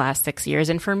over the last 6 years.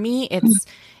 And for me,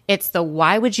 it's the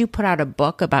why would you put out a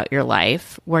book about your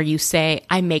life where you say,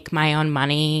 I make my own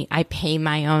money, I pay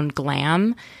my own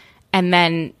glam, and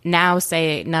then now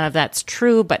say none of that's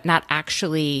true, but not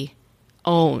actually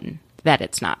own that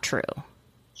it's not true.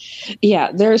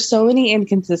 Yeah, there's so many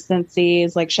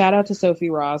inconsistencies. Like, shout out to Sophie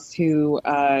Ross, who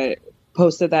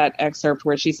posted that excerpt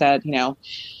where she said,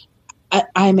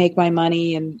 I make my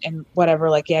money and whatever,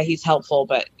 like, yeah, he's helpful.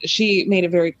 But she made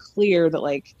it very clear that,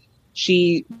 like,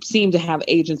 she seemed to have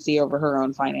agency over her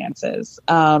own finances.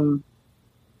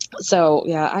 So,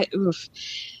 yeah,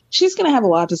 she's going to have a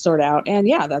lot to sort out. And,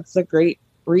 yeah, that's a great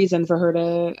reason for her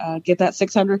to get that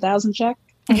 $600,000 check.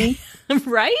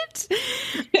 Right?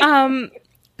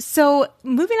 So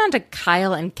moving on to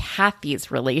Kyle and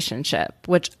Kathy's relationship,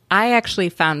 which I actually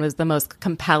found was the most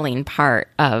compelling part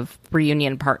of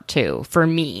Reunion Part 2 for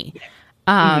me.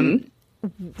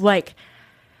 Like,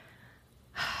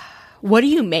 what do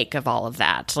you make of all of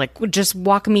that? Like, just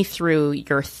walk me through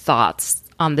your thoughts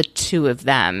on the two of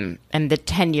them and the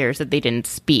 10 years that they didn't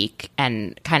speak,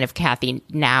 and kind of Kathy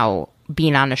now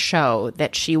being on a show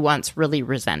that she once really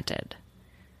resented.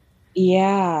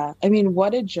 Yeah. I mean,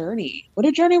 what a journey. What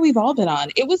a journey we've all been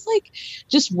on. It was like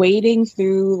just wading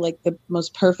through like the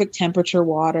most perfect temperature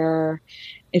water.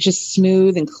 It's just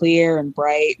smooth and clear and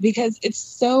bright because it's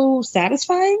so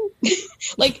satisfying.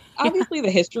 Like, obviously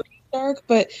the history is dark,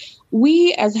 but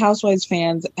we as Housewives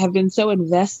fans have been so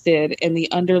invested in the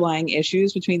underlying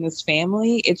issues between this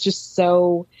family. It's just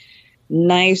so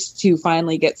nice to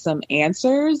finally get some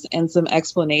answers and some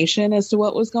explanation as to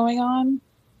what was going on.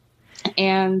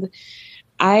 And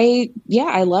I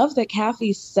love that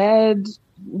Kathy said,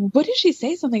 what did she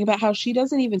say? Something about how she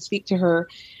doesn't even speak to her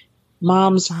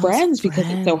mom's friends because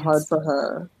it's so hard for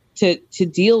her to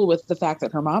deal with the fact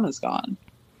that her mom is gone.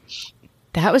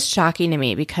 That was shocking to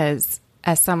me because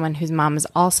as someone whose mom is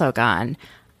also gone,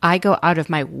 I go out of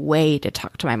my way to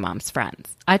talk to my mom's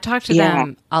friends. I talk to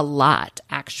them a lot,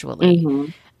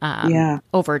 actually,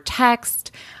 over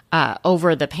text.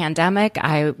 Over the pandemic,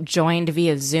 I joined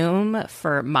via Zoom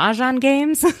for Mahjong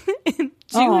games in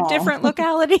two different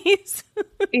localities.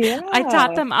 I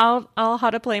taught them all how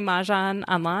to play Mahjong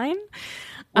online.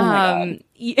 Oh my God.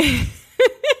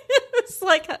 It's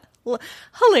like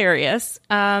hilarious.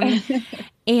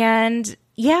 And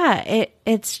yeah,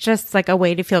 it's just like a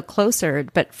way to feel closer.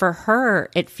 But for her,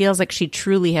 it feels like she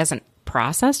truly hasn't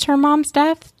processed her mom's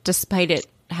death, despite it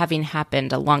having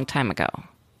happened a long time ago.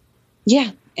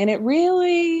 Yeah. And it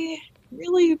really,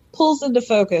 really pulls into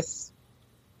focus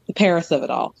the Paris of it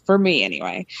all, for me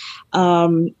anyway.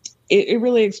 It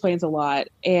really explains a lot.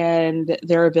 And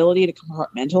their ability to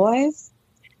compartmentalize.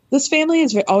 This family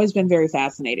has always been very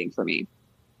fascinating for me.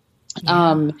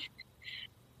 Yeah.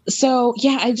 So,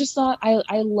 yeah, I just thought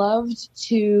I loved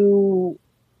to...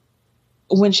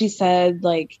 when she said,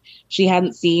 like, she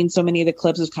hadn't seen so many of the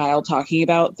clips of Kyle talking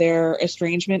about their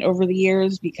estrangement over the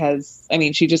years because, I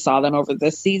mean, she just saw them over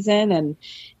this season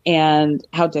and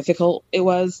how difficult it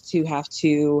was to have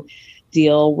to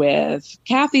deal with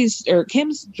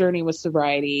Kim's journey with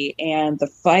sobriety and the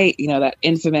fight, that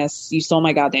infamous "you stole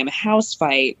my goddamn house"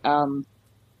 fight.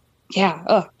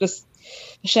 Just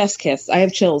chef's kiss. I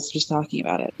have chills just talking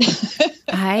about it.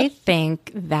 I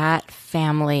think that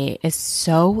family is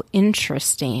so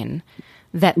interesting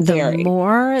that the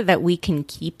more that we can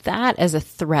keep that as a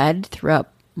thread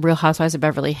throughout Real Housewives of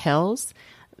Beverly Hills,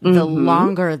 the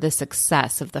longer the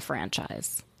success of the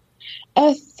franchise.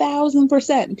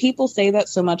 1,000%. People say that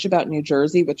so much about New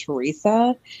Jersey with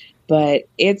Teresa, but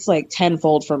it's like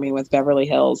tenfold for me with Beverly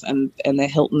Hills and the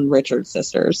Hilton Richards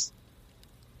sisters.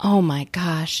 Oh my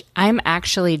gosh. I'm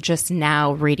actually just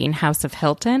now reading House of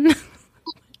Hilton.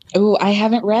 Oh, I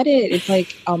haven't read it. It's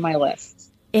like on my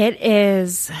list. It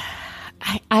is,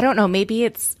 I don't know, maybe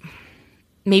it's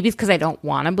because I don't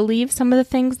want to believe some of the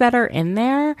things that are in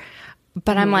there,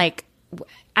 but I'm like,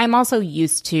 I'm also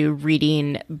used to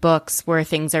reading books where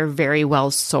things are very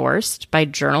well sourced by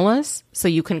journalists. So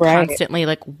you can constantly,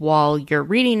 like, while you're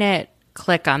reading it,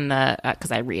 click on the,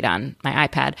 because I read on my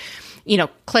iPad,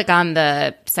 click on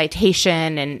the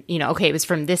citation and, okay, it was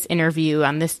from this interview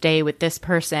on this day with this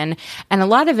person. And a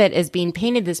lot of it is being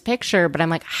painted this picture, but I'm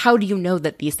like, how do you know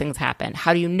that these things happen?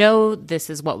 How do you know this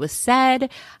is what was said?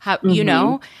 How,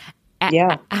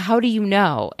 Yeah. How do you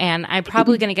know? And I'm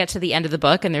probably going to get to the end of the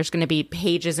book and there's going to be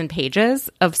pages and pages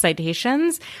of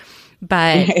citations,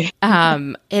 but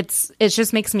it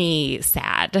just makes me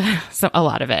sad. So a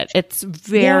lot of it, it's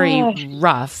very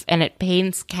rough and it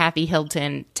paints Kathy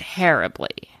Hilton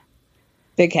terribly.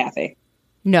 Big Kathy.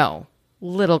 No,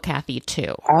 little Kathy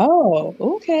too. Oh,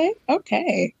 okay.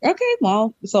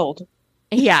 Well, sold.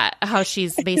 Yeah, how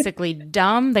she's basically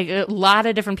dumb. A lot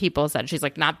of different people said she's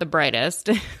like not the brightest.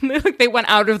 They went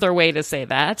out of their way to say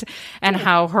that. And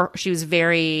how she was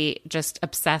very just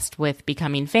obsessed with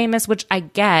becoming famous, which I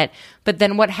get. But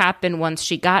then what happened once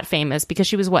she got famous? Because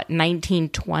she was 19,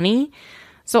 20?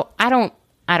 So I don't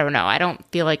know. I don't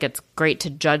feel like it's great to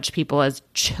judge people as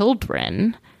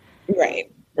children. Right.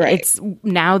 It's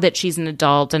now that she's an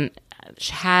adult and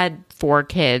she had 4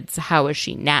 kids, how is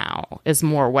she now is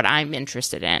more what I'm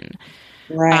interested in.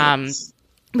 Right.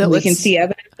 But we can see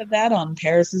evidence of that on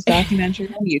Paris's documentary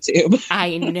on YouTube.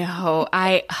 I know.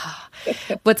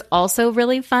 What's also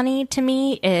really funny to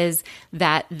me is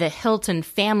that the Hilton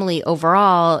family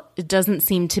overall doesn't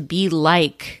seem to be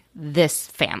like this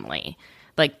family,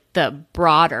 like the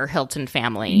broader Hilton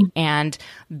family and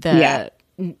the,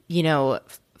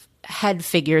 head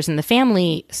figures in the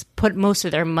family put most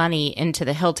of their money into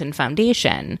the Hilton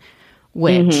Foundation,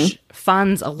 which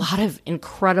funds a lot of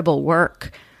incredible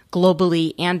work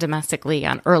globally and domestically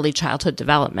on early childhood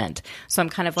development. So I'm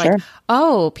kind of like,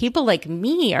 oh, people like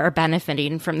me are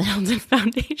benefiting from the Hilton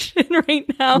Foundation right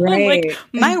now. Right. Like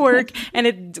my work, and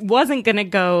it wasn't going to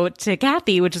go to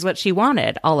Kathy, which is what she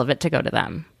wanted, all of it to go to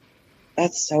them.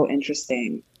 That's so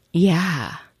interesting.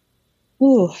 Yeah.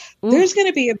 Ooh. There's going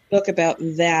to be a book about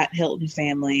that Hilton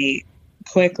family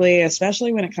quickly,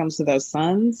 especially when it comes to those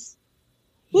sons.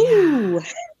 Ooh.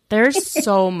 Yeah. There's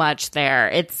so much there.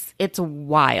 It's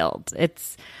wild.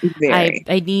 It's very.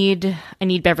 I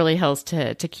need Beverly Hills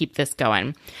to keep this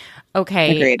going.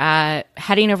 Okay. Agreed.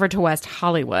 Heading over to West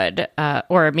Hollywood,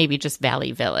 or maybe just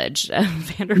Valley Village,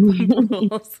 Vanderpump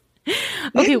Rules.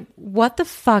 Okay, what the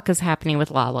fuck is happening with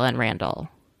Lala and Randall?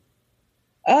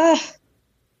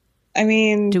 I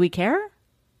mean, do we care?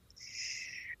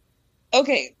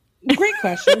 Okay, great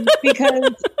question,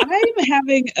 because I'm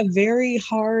having a very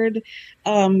hard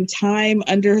time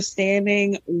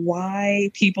understanding why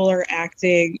people are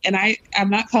acting, and I'm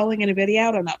not calling anybody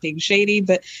out, I'm not being shady,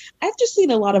 but I've just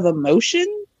seen a lot of emotion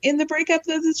in the breakup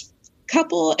of this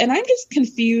couple, and I'm just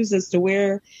confused as to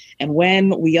where and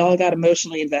when we all got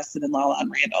emotionally invested in Lala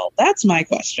and Randall. That's my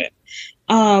question.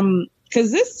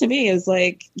 Because this to me is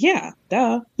like, yeah,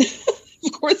 duh.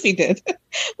 Of course he did.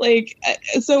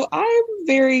 So I'm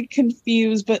very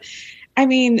confused. But I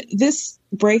mean, this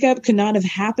breakup could not have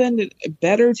happened at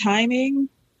better timing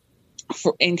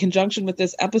in conjunction with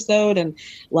this episode, and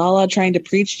Lala trying to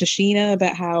preach to Sheena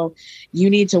about how you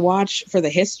need to watch for the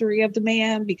history of the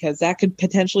man because that could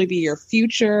potentially be your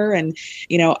future. And,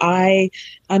 I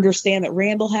understand that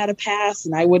Randall had a past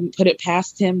and I wouldn't put it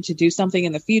past him to do something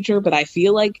in the future, but I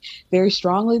feel like very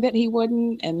strongly that he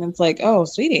wouldn't. And it's like, oh,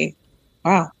 sweetie,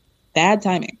 wow, bad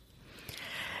timing.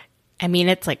 I mean,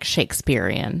 it's like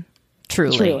Shakespearean,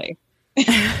 truly.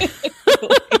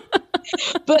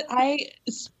 But have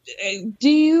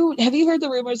you heard the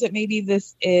rumors that maybe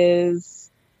this is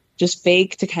just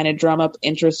fake to kind of drum up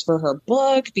interest for her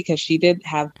book because she did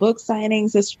have book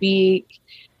signings this week?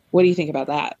 What do you think about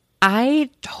that? I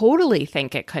totally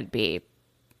think it could be.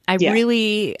 I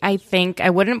think I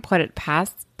wouldn't put it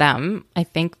past them. I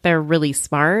think they're really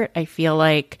smart. I feel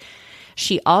like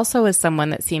she also is someone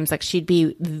that seems like she'd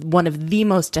be one of the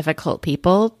most difficult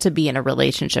people to be in a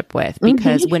relationship with,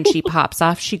 because when she pops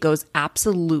off, she goes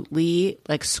absolutely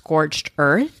like scorched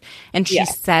earth, and she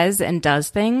says and does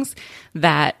things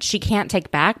that she can't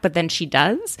take back, but then she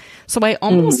does. So I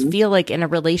almost feel like in a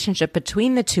relationship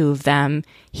between the two of them,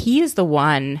 he is the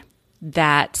one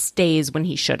that stays when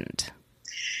he shouldn't.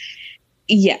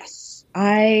 Yes,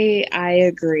 I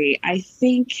agree. I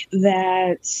think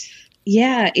that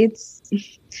Yeah,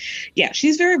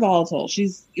 she's very volatile.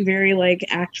 She's very like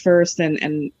act first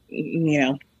and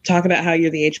talk about how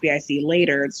you're the HBIC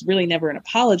later. It's really never an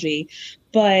apology,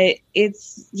 but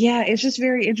it's just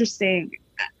very interesting.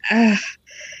 I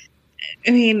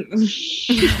mean,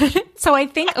 so I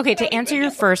think, okay, to answer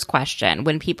your first question,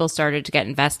 when people started to get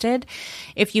invested,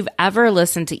 if you've ever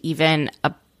listened to even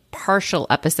a partial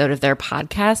episode of their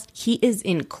podcast, he is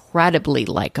incredibly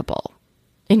likable.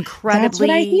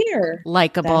 Incredibly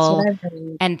likable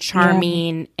and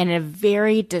charming in a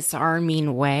very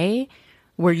disarming way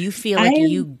where you feel like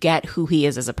you get who he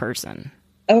is as a person.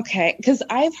 Okay, because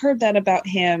I've heard that about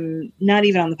him, not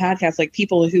even on the podcast, like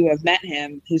people who have met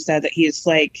him who said that he's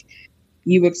like,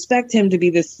 you expect him to be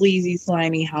this sleazy,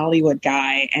 slimy Hollywood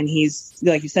guy, and he's,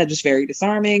 like you said, just very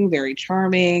disarming, very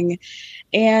charming,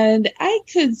 and I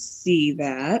could see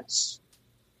that.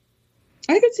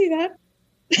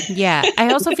 Yeah.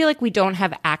 I also feel like we don't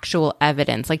have actual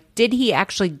evidence. Like, did he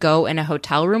actually go in a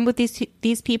hotel room with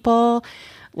these people?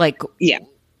 Like, yeah.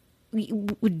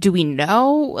 Do we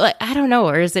know? Like, I don't know.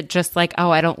 Or is it just like, oh,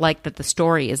 I don't like that the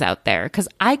story is out there? Because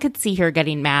I could see her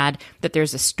getting mad that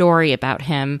there's a story about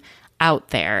him out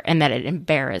there and that it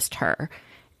embarrassed her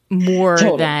more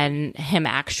than him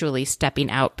actually stepping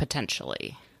out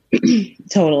potentially.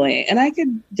 Totally. And I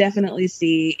could definitely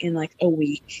see in like a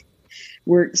week,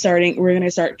 we're going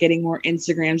to start getting more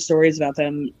Instagram stories about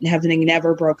them having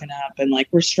never broken up and like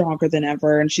we're stronger than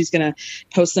ever. And she's going to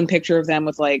post some picture of them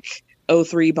with like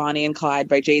 '03 Bonnie and Clyde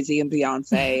by Jay-Z and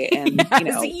Beyonce. And,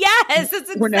 yes,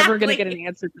 that's we're never going to get an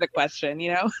answer to the question,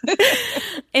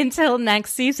 until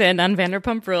next season on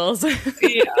Vanderpump Rules.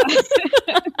 Yeah,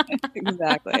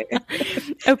 exactly.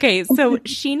 Okay. So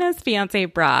Scheana's fiance,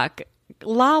 Brock,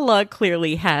 Lala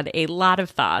clearly had a lot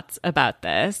of thoughts about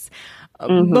this.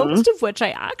 Most of which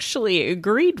I actually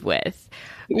agreed with.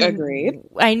 Agreed.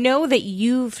 I know that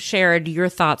you've shared your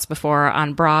thoughts before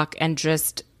on Brock and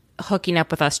just hooking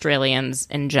up with Australians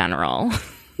in general.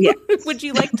 Yeah. Would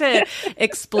you like to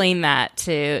explain that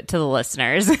to the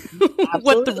listeners?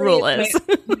 What the rule is?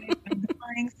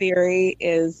 My theory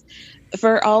is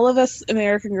for all of us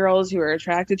American girls who are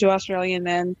attracted to Australian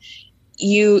men,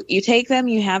 you take them,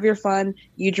 you have your fun,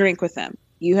 you drink with them,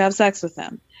 you have sex with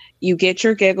them. You get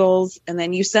your giggles, and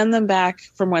then you send them back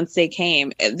from whence they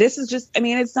came. This is just,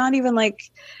 it's not even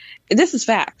like, this is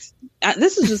fact.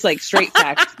 This is just like straight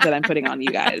fact that I'm putting on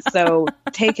you guys. So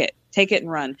take it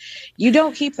and run. You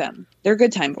don't keep them. They're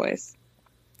good time boys.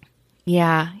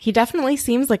 Yeah, he definitely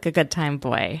seems like a good time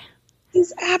boy.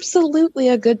 He's absolutely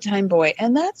a good time boy,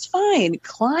 and that's fine.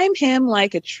 Climb him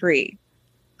like a tree,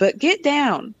 but get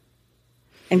down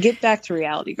and get back to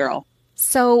reality, girl.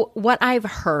 So what I've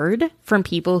heard from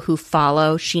people who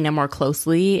follow Scheana more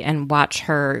closely and watch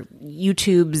her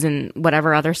YouTubes and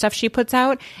whatever other stuff she puts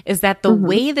out is that the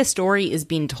way the story is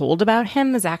being told about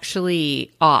him is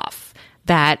actually off.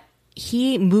 That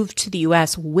he moved to the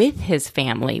U.S. with his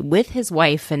family, with his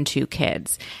wife and 2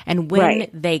 kids. And when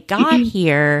they got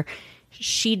here,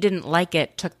 she didn't like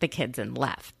it, took the kids and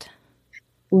left.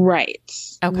 Right.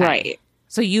 Okay. Right.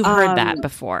 So you've heard that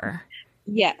before.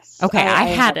 Yes. Okay, I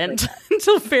hadn't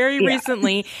until very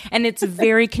recently. And it's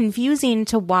very confusing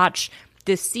to watch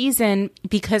this season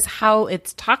because how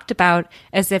it's talked about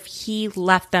as if he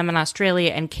left them in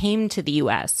Australia and came to the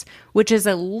U.S., which is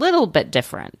a little bit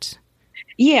different.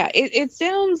 Yeah, it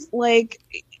sounds like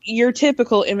your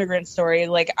typical immigrant story.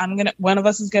 Like one of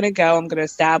us is going to go, I'm going to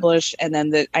establish, and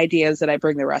then the idea is that I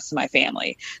bring the rest of my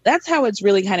family. That's how it's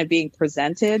really kind of being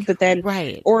presented. But then,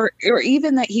 or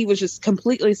even that he was just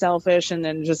completely selfish and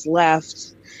then just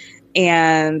left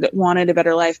and wanted a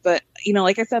better life. But,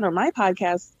 like I said on my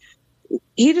podcast,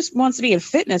 he just wants to be in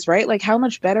fitness, right? Like how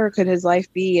much better could his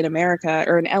life be in America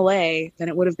or in LA than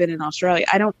it would have been in Australia?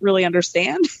 I don't really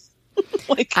understand.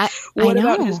 What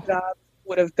about his job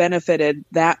would have benefited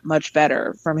that much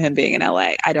better from him being in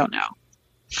LA? I don't know.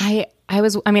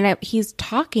 He's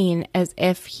talking as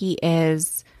if he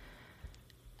is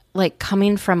like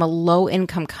coming from a low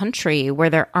income country where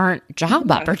there aren't job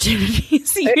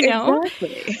opportunities,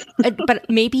 Exactly. But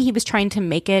maybe he was trying to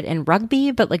make it in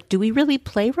rugby, but like, do we really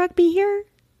play rugby here?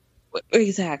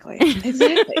 Exactly.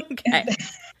 Okay.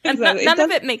 Exactly. None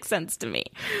of it makes sense to me.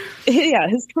 Yeah,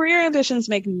 his career ambitions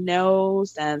make no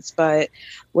sense. But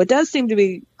what does seem to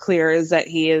be clear is that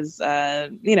he is,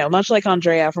 much like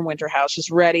Andrea from Winter House,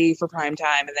 just ready for prime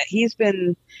time, and that he's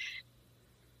been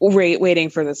waiting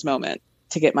for this moment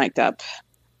to get mic'd up.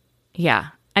 Yeah.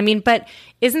 But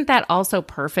isn't that also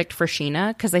perfect for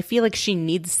Scheana? Because I feel like she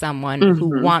needs someone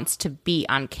who wants to be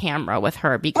on camera with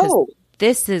her because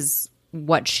this is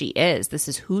what she is. This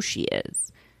is who she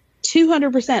is.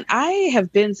 200%. I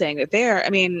have been saying that I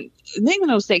mean, make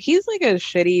no mistake, he's like a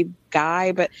shitty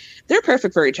guy, but they're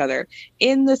perfect for each other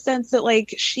in the sense that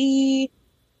like she's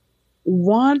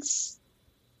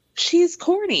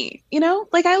corny, you know,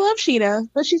 like I love Sheena,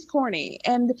 but she's corny,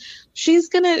 and she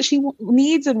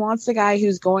needs and wants a guy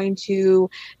who's going to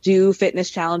do fitness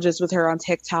challenges with her on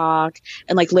TikTok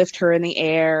and like lift her in the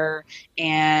air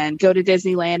and go to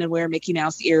Disneyland and wear Mickey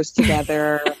Mouse ears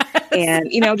together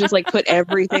and, you know, just like put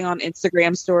everything on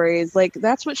Instagram stories. Like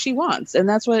that's what she wants and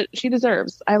that's what she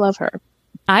deserves. I love her.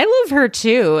 I love her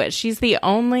too. She's the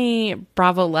only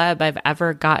Bravo Leb I've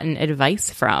ever gotten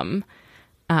advice from.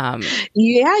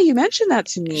 Yeah, you mentioned that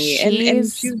to me. And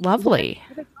she's lovely.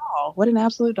 What a doll. What an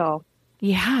absolute doll.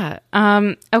 Yeah.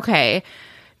 Okay.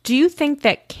 Do you think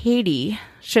that Katie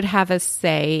should have a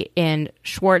say in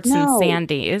Schwartz and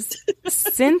Sandy's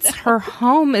since her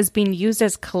home is being used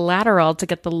as collateral to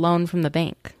get the loan from the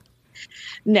bank?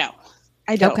 No,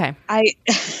 I don't. Okay. I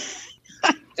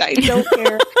don't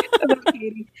care about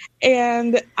Katie.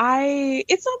 And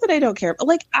it's not that I don't care, but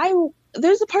like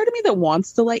there's a part of me that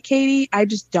wants to like Katie. I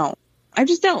just don't.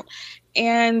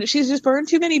 And she's just burned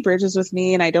too many bridges with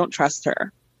me and I don't trust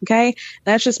her. Okay.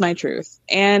 That's just my truth.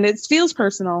 And it feels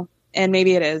personal, and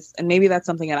maybe it is. And maybe that's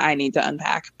something that I need to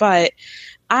unpack, but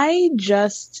I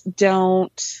just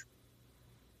don't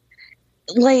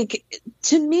like,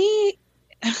 to me,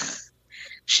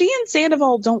 she and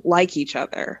Sandoval don't like each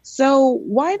other. So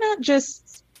why not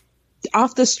just,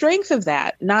 off the strength of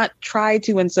that, not try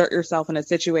to insert yourself in a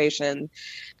situation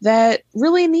that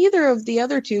really neither of the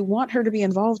other two want her to be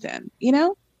involved in, you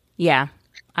know? Yeah.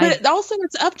 But also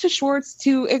it's up to Schwartz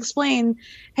to explain,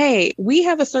 hey, we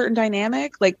have a certain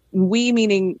dynamic, like we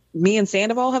meaning me and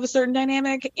Sandoval have a certain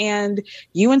dynamic, and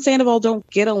you and Sandoval don't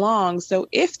get along. So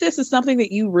if this is something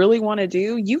that you really want to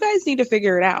do, you guys need to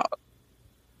figure it out.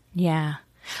 Yeah.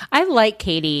 I like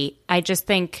Katie. I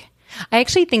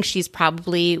actually think she's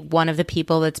probably one of the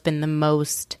people that's been the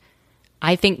most,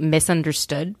 I think,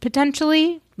 misunderstood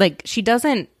potentially. Like she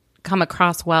doesn't come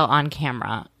across well on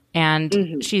camera,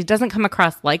 and she doesn't come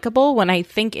across likable, when I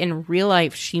think in real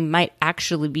life she might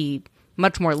actually be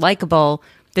much more likable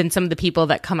than some of the people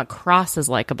that come across as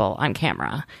likable on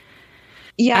camera.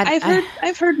 Yeah,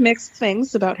 I've heard mixed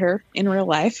things about her in real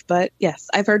life, but yes,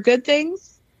 I've heard good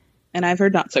things and I've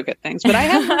heard not so good things, but I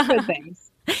have heard good things.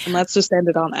 And let's just end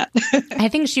it on that. I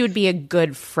think she would be a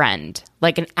good friend,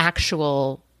 like an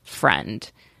actual friend.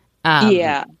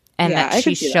 Yeah. And that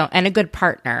she's shown, and a good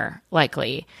partner,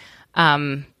 likely.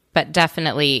 But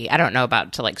definitely, I don't know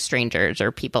about to like strangers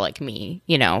or people like me,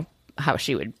 you know, how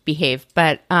she would behave.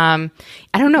 But I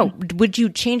don't know. Would you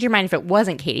change your mind if it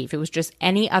wasn't Katie, if it was just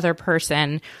any other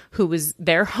person who was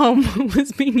their home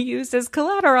was being used as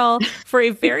collateral for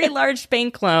a very large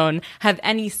bank loan, have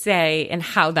any say in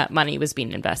how that money was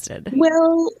being invested?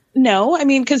 Well, no. I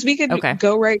mean, because we could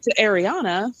go right to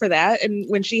Ariana for that. And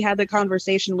when she had the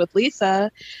conversation with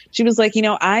Lisa, she was like, you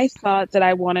know, I thought that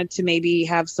I wanted to maybe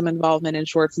have some involvement in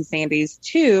Schwartz and Sandy's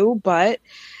too, but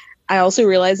I also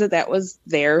realized that was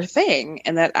their thing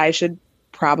and that I should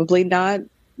probably not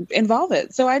involve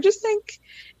it. So I just think,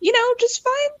 you know, just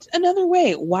find another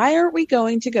way. Why aren't we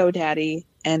going to GoDaddy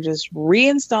and just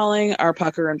reinstalling our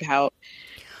pucker and pout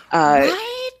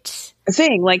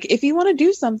thing? Like, if you want to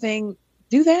do something,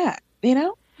 do that, you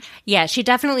know? Yeah, she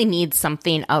definitely needs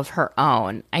something of her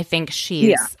own. I think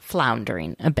she's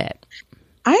floundering a bit.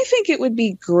 I think it would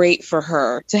be great for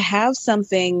her to have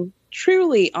something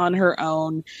truly on her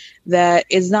own that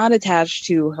is not attached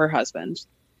to her husband.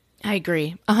 I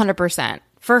agree 100%.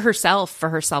 For herself, for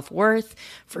her self-worth,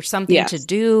 for something to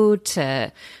do,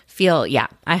 to feel,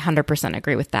 I 100%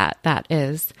 agree with that. That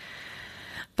is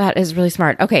really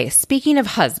smart. Okay, speaking of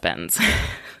husbands,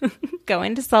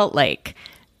 going to Salt Lake,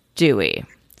 Dewey.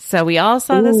 So we all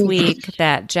saw this week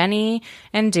that Jenny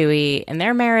and Dewey, in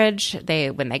their marriage,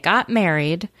 when they got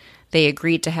married, they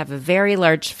agreed to have a very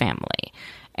large family.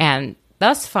 And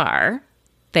thus far,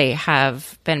 they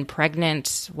have been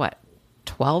pregnant,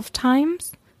 12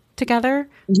 times together?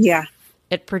 Yeah.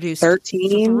 It produced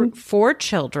 13. 4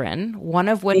 children, one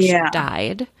of which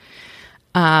died.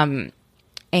 And,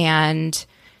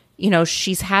 you know,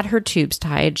 she's had her tubes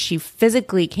tied. She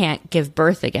physically can't give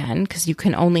birth again because you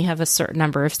can only have a certain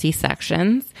number of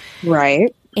C-sections.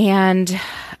 Right. And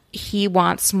he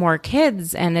wants more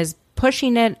kids and is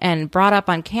pushing it, and brought up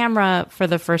on camera for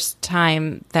the first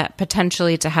time that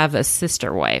potentially to have a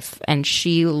sister wife, and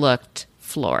she looked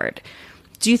floored.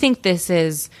 Do you think this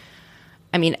is,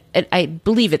 I mean, I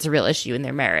believe it's a real issue in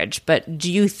their marriage, but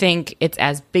do you think it's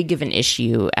as big of an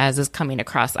issue as is coming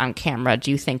across on camera? Do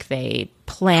you think they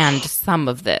planned some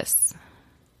of this?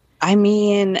 I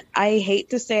mean, I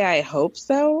hate to say I hope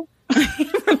so.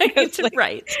 Right, like,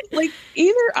 right. Like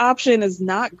either option is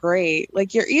not great.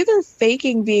 Like you're either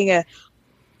faking being a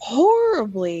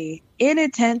horribly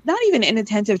inattentive, not even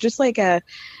inattentive, just like a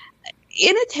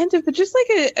inattentive, but just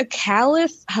like a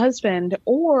callous husband,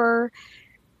 or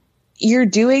you're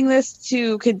doing this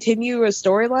to continue a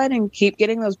storyline and keep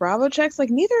getting those Bravo checks. Like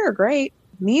neither are great.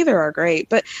 Neither are great.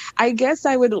 But I guess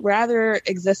I would rather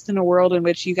exist in a world in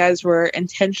which you guys were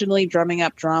intentionally drumming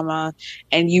up drama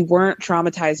and you weren't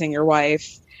traumatizing your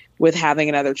wife with having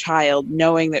another child,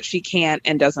 knowing that she can't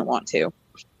and doesn't want to.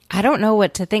 I don't know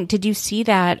what to think. Did you see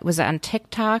that? Was it on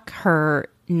TikTok? Her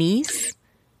niece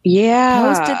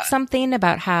posted something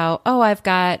about how, I've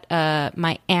got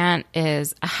my aunt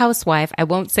is a housewife. I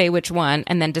won't say which one,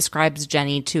 and then describes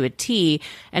Jenny to a T,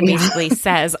 and basically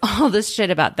says all this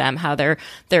shit about them, how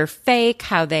they're fake,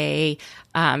 how they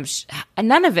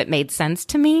none of it made sense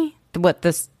to me. What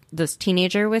this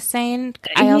teenager was saying.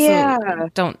 I also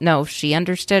don't know if she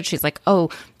understood. She's like,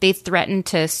 they threatened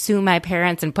to sue my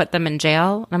parents and put them in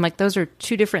jail. And I'm like, those are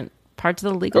two different parts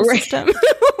of the legal system.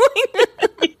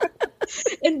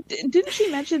 And didn't she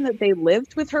mention that they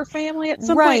lived with her family at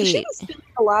some point? She was spilling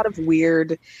a lot of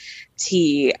weird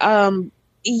tea. I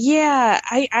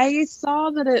saw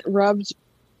that it rubbed.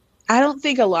 I don't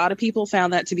think a lot of people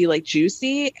found that to be like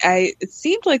juicy. It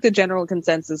seemed like the general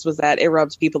consensus was that it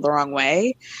rubbed people the wrong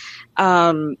way.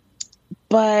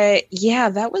 But yeah,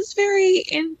 that was very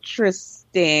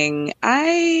interesting.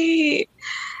 I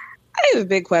have a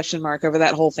big question mark over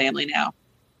that whole family now.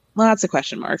 Lots of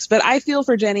question marks. But I feel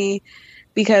for Jenny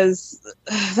because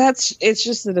it's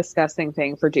just a disgusting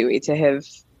thing for Dewey to have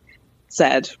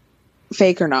said,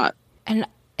 fake or not. And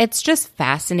it's just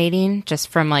fascinating, just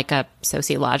from like a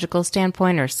sociological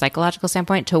standpoint or psychological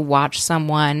standpoint, to watch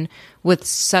someone with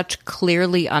such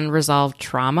clearly unresolved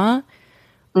trauma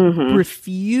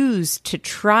refuse to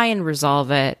try and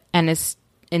resolve it and is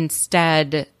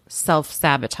instead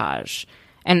self-sabotage.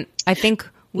 And I think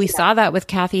we saw that with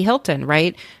Kathy Hilton,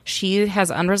 right? She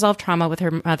has unresolved trauma with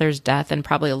her mother's death and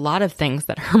probably a lot of things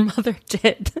that her mother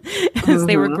did as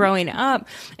they were growing up.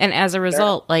 And as a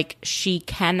result, like, she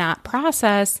cannot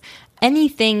process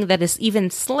anything that is even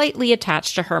slightly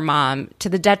attached to her mom, to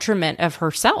the detriment of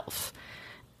herself.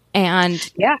 And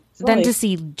then to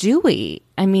see Dewey,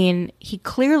 I mean, he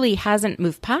clearly hasn't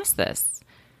moved past this,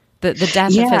 the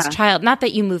death of his child. Not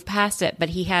that you move past it, but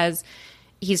he's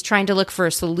trying to look for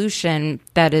a solution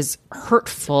that is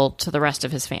hurtful to the rest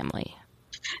of his family.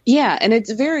 Yeah, and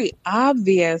it's very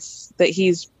obvious that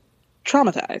he's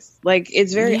traumatized. Like,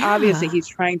 it's very obvious that he's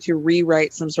trying to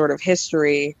rewrite some sort of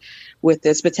history with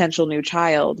this potential new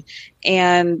child.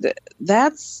 And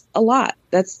that's a lot.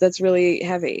 That's really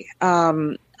heavy.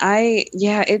 I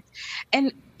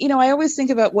always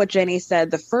think about what Jenny said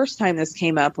the first time this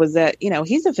came up was that,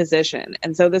 he's a physician.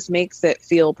 And so this makes it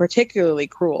feel particularly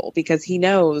cruel because he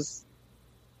knows,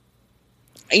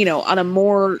 on a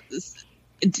more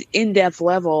in-depth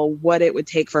level, what it would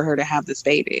take for her to have this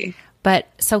baby. But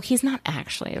so he's not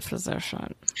actually a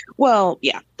physician. Well,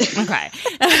 yeah. Okay.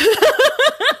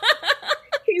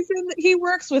 He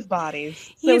works with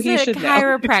bodies. So he's a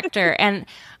chiropractor. And,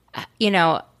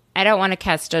 I don't want to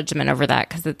cast judgment over that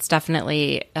because it's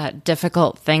definitely a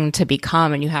difficult thing to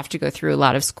become and you have to go through a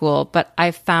lot of school. But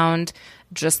I've found,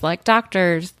 just like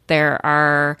doctors, there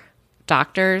are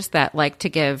doctors that like to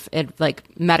give it,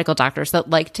 like medical doctors that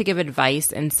like to give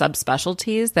advice in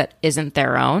subspecialties that isn't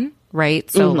their own,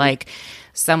 right? So like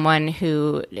someone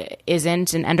who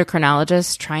isn't an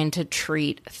endocrinologist trying to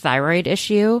treat thyroid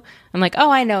issue, I'm like,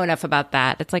 I know enough about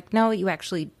that. It's like, no,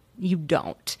 you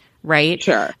don't. Right?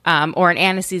 Sure. Or an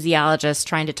anesthesiologist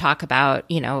trying to talk about,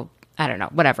 I don't know,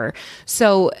 whatever.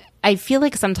 So I feel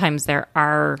like sometimes there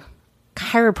are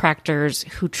chiropractors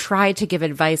who try to give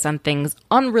advice on things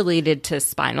unrelated to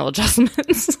spinal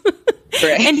adjustments.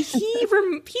 Right. And he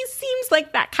seems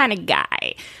like that kind of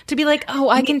guy to be like,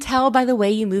 I can tell by the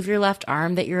way you move your left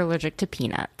arm that you're allergic to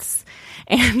peanuts.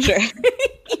 And,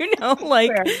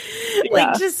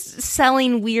 just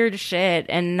selling weird shit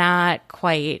and not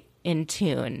quite in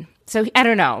tune. So I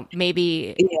don't know.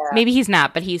 Maybe he's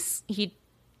not, but he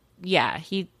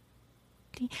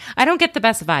I don't get the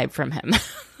best vibe from him.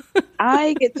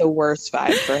 I get the worst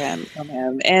vibe from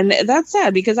him. And that's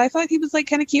sad because I thought he was like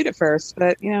kind of cute at first,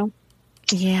 but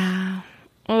Yeah.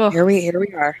 Ugh. Here we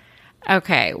are.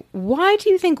 Okay. Why do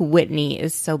you think Whitney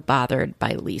is so bothered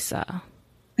by Lisa?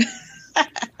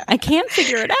 I can't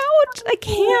figure it out. I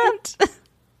can't.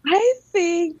 I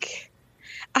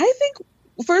think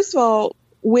first of all,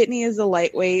 Whitney is a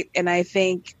lightweight, and I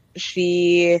think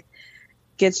she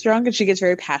gets drunk and she gets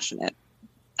very passionate.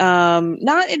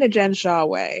 Not in a Jen Shaw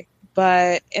way,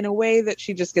 but in a way that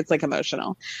she just gets like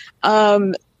emotional.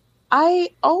 I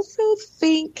also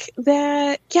think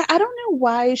that, I don't know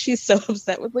why she's so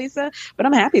upset with Lisa, but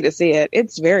I'm happy to see it.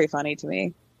 It's very funny to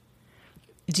me.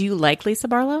 Do you like Lisa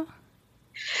Barlow?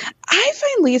 I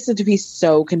find Lisa to be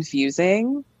so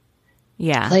confusing.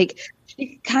 Yeah. Like,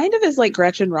 she kind of is like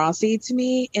Gretchen Rossi to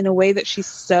me in a way that she's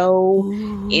so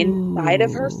inside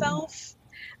of herself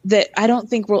that I don't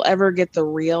think we'll ever get the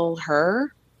real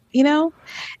her, you know?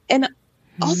 And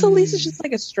also, Lisa's just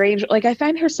like a strange, like, I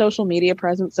find her social media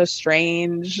presence so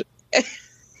strange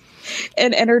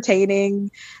and entertaining.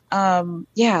 I'm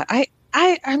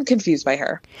confused by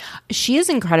her. She is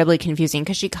incredibly confusing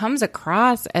because she comes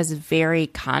across as very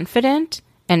confident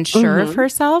and sure of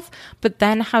herself, but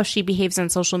then how she behaves on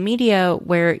social media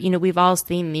where, you know, we've all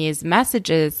seen these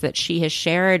messages that she has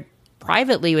shared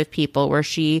privately with people where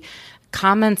she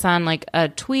comments on like a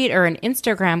tweet or an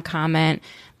Instagram comment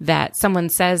that someone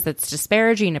says that's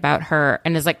disparaging about her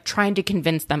and is like trying to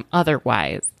convince them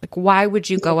otherwise. Like, why would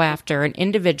you go after an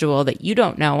individual that you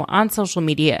don't know on social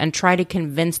media and try to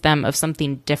convince them of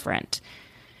something different?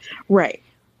 Right.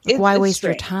 Like, why waste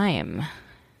your time?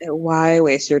 Why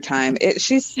waste your time?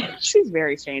 She's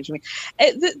very strange to me.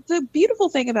 The beautiful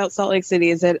thing about Salt Lake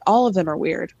City is that all of them are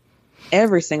weird.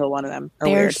 Every single one of them are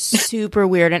They're weird. super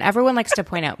weird. And everyone likes to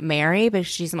point out Mary, but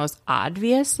she's the most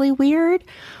obviously weird.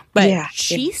 But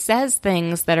she says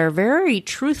things that are very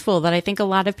truthful that I think a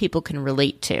lot of people can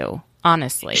relate to,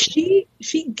 honestly. She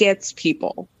gets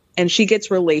people and she gets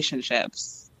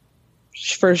relationships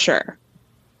for sure.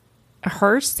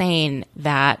 Her saying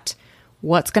that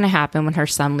what's going to happen when her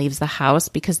son leaves the house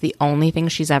because the only thing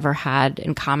she's ever had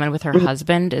in common with her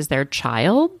husband is their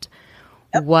child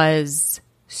was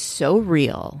so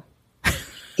real.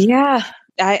 Yeah,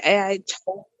 I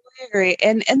totally agree.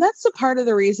 And that's a part of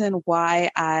the reason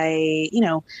why I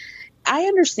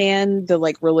understand the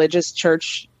like religious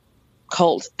church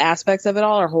cult aspects of it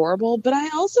all are horrible, but I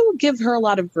also give her a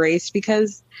lot of grace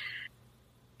because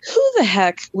who the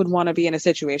heck would want to be in a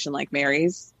situation like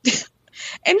Mary's?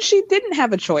 And she didn't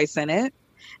have a choice in it.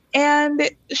 And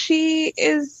she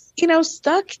is,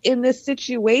 stuck in this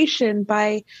situation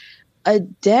by a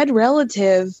dead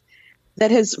relative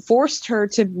that has forced her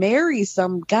to marry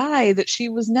some guy that she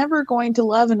was never going to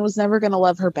love and was never going to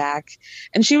love her back.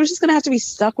 And she was just going to have to be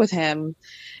stuck with him,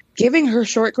 giving her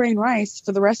short grain rice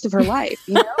for the rest of her life,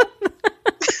 you know?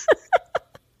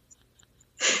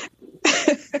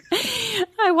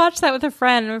 I watched that with a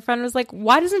friend. And my friend was like,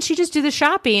 why doesn't she just do the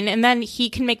shopping and then he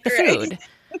can make the food?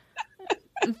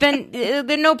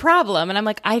 Then no problem. And I'm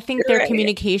like, I think their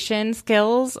communication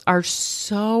skills are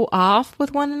so off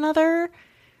with one another.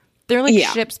 They're like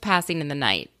ships passing in the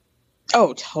night.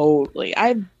 Oh, totally.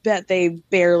 I bet they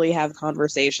barely have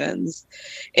conversations.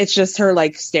 It's just her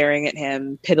like staring at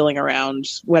him, piddling around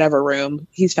whatever room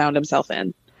he's found himself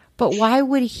in. But why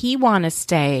would he want to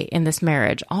stay in this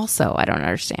marriage? Also, I don't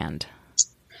understand.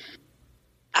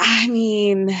 I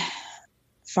mean,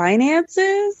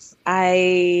 finances,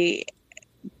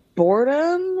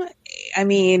 boredom. I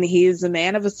mean, he's a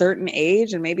man of a certain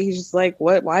age and maybe he's just like,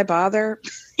 what, why bother?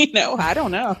 I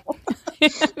don't know.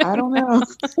 I don't know.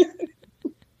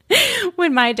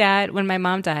 When my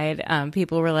mom died,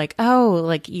 people were like, oh,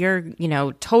 like you're,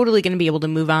 totally going to be able to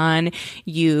move on.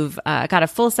 You've got a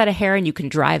full set of hair and you can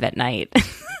drive at night.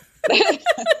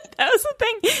 That was the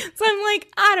thing. So I'm like,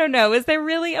 I don't know. Is there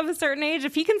really of a certain age?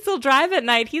 If he can still drive at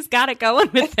night, he's got it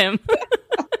going with him.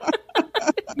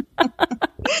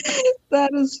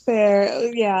 That is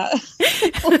fair. Yeah.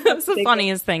 That was the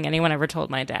funniest thing anyone ever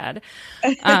told my dad.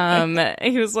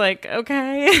 He was like,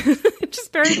 okay,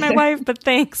 just buried my wife, but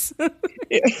thanks.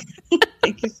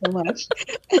 Thank you so much.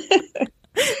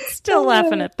 Still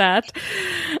laughing at that.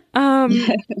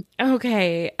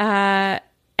 Okay.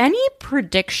 Any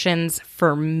predictions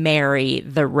for Mary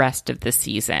the rest of the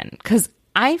season? Because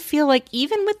I feel like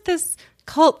even with this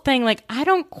cult thing, like I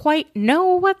don't quite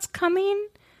know what's coming.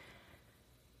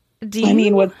 I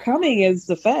mean, what's coming is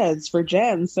the feds for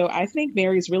Jen. So I think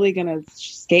Mary's really going to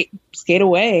skate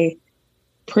away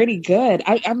pretty good.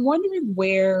 I'm wondering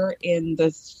where in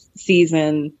the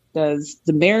season does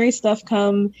the Mary stuff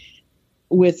come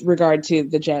with regard to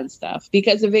the Jen stuff?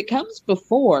 Because if it comes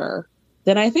before,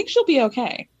 then I think she'll be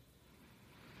okay.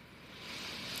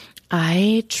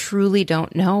 I truly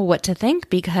don't know what to think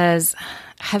because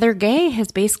Heather Gay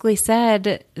has basically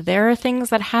said there are things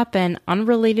that happen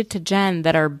unrelated to Jen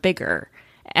that are bigger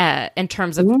in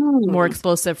terms of more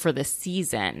explosive for this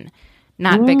season,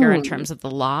 not bigger in terms of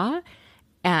the law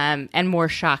and more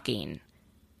shocking.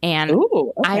 And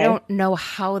Ooh, okay. I don't know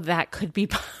how that could be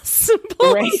possible.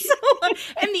 Right.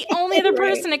 And the only other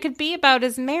person it could be about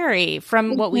is Mary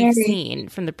from what we've seen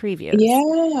from the previews.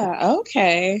 Yeah.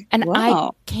 Okay. And wow. I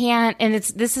can't, and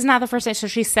this is not the first time. So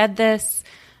she said this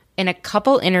in a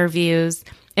couple interviews,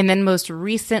 and then most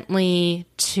recently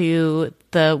to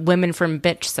the women from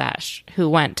Bitch Sesh who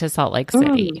went to Salt Lake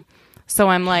City. So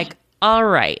I'm like, all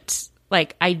right.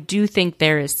 Like, I do think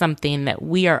there is something that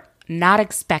we are not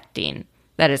expecting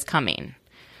that is coming.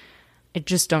 I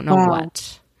just don't know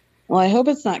what. Well, I hope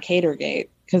it's not Catergate,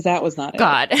 because that was not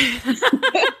God. That's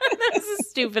the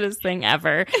stupidest thing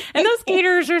ever. And those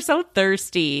caterers are so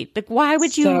thirsty. Like, why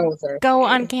would you go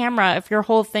on camera if your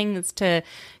whole thing is to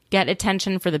get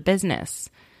attention for the business?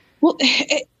 Well,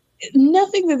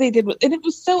 nothing that they did, and it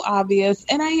was so obvious.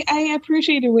 And I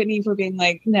appreciated Whitney for being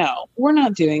like, no, we're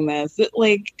not doing this.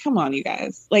 Like, come on, you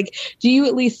guys. Like, do you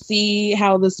at least see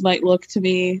how this might look to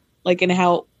me? Like, and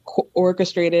how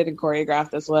orchestrated and choreographed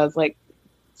this was? Like,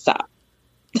 stop.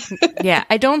 Yeah,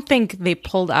 I don't think they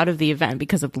pulled out of the event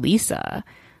because of Lisa.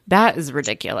 That is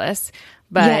ridiculous.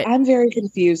 But yeah, I'm very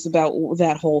confused about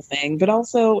that whole thing. But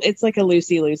also, it's like a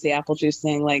Lucy apple juice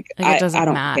thing. Like, it doesn't I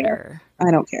don't matter. Care.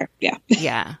 I don't care. Yeah.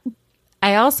 Yeah.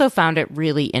 I also found it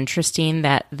really interesting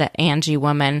that the Angie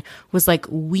woman was like,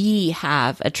 we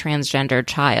have a transgender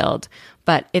child,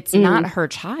 but it's not her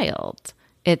child.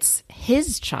 It's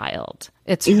his child.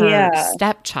 It's her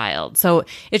stepchild. So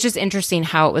it's just interesting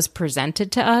how it was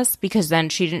presented to us, because then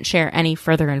she didn't share any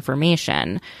further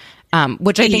information,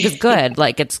 which I think is good.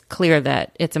 Like, it's clear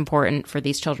that it's important for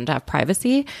these children to have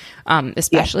privacy,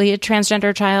 especially a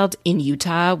transgender child in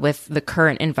Utah with the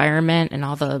current environment and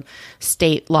all the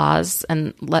state laws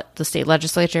and the state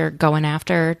legislature going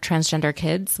after transgender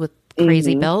kids with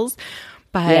crazy bills.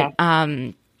 But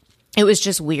it was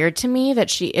just weird to me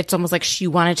that it's almost like she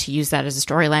wanted to use that as a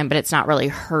storyline, but it's not really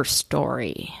her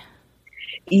story.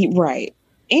 Right.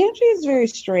 Angie is very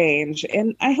strange,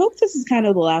 and I hope this is kind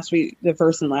of the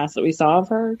first and last that we saw of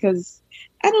her, because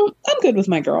I'm good with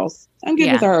my girls. I'm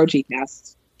good with our OG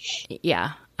cast.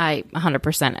 Yeah, I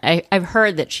 100%. I've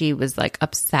heard that she was like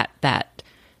upset that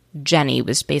Jenny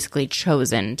was basically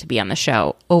chosen to be on the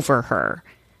show over her.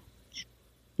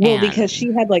 Well, because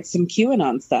she had like some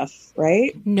QAnon stuff,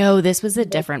 right? No, this was a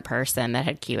different person that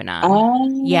had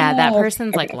QAnon. Yeah, that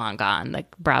person's like long gone.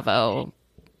 Like Bravo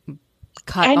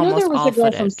cut I know almost there was all a girl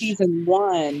footage from season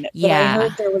 1, but I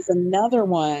heard there was another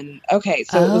one. Okay,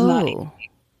 so it was not Angie.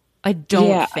 I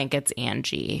don't think it's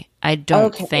Angie. I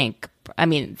don't think. I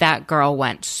mean, that girl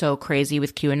went so crazy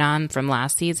with QAnon from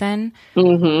last season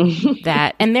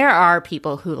that, and there are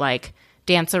people who like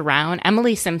dance around.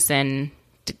 Emily Simpson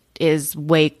is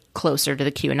way closer to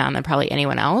the QAnon than probably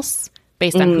anyone else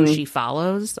based on who she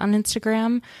follows on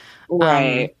Instagram.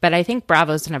 Right. But I think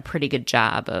Bravo's done a pretty good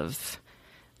job of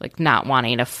like not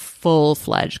wanting a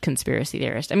full-fledged conspiracy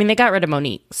theorist. I mean, they got rid of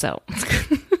Monique, so.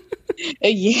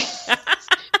 Yeah.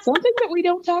 Something that we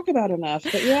don't talk about enough,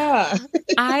 but yeah.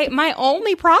 My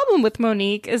only problem with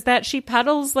Monique is that she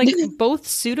peddles like both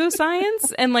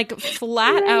pseudoscience and like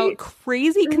flat out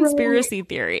crazy conspiracy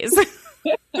theories.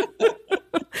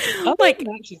 Like,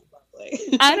 she's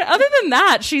lovely. And other than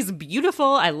that, she's beautiful.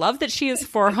 I love that she has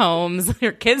 4 homes.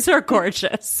 Her kids are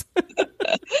gorgeous.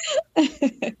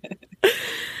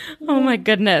 Oh my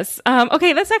goodness.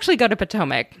 Okay, let's actually go to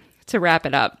Potomac to wrap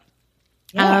it up.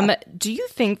 Yeah. Do you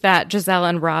think that Giselle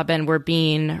and Robin were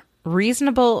being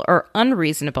reasonable or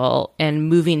unreasonable in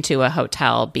moving to a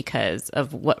hotel because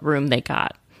of what room they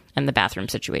got and the bathroom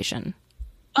situation?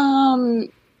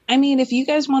 I mean, if you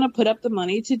guys want to put up the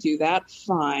money to do that,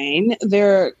 fine.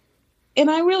 And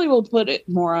I really will put it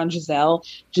more on Giselle.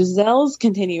 Giselle's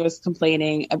continuous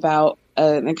complaining about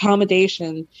an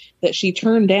accommodation that she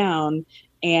turned down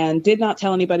and did not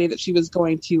tell anybody that she was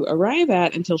going to arrive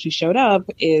at until she showed up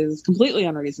is completely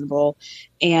unreasonable.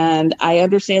 And I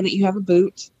understand that you have a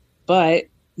boot, but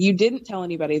you didn't tell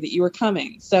anybody that you were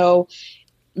coming. So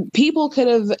people could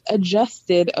have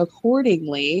adjusted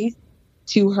accordingly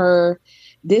to her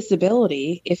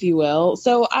disability, if you will.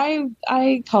 So I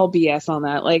call BS on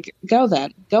that. Like, go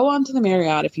on to the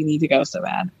Marriott if you need to go so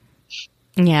bad.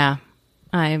 Yeah,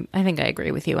 I think I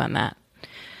agree with you on that.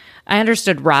 I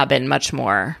understood Robin much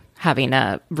more having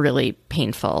a really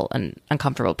painful and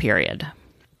uncomfortable period.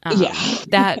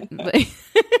 That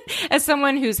as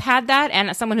someone who's had that and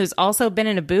as someone who's also been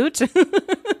in a boot,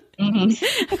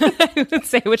 I would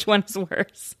say which one is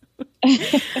worse.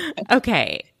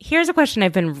 Okay, here's a question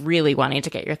I've been really wanting to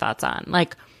get your thoughts on.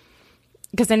 Like,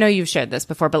 because I know you've shared this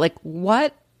before, but like,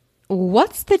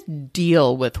 what's the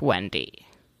deal with Wendy?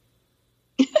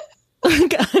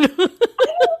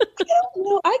 don't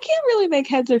know. I can't really make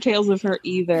heads or tails of her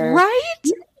either.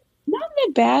 Right? Not in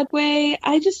a bad way.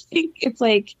 I just think it's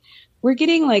like we're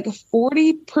getting like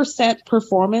 40%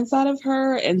 performance out of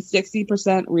her and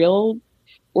 60% real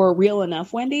or real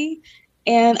enough Wendy.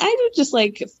 And I would just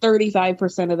like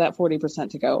 35% of that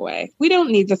 40% to go away. We don't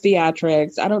need the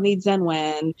theatrics. I don't need Zen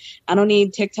Wen. I don't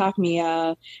need TikTok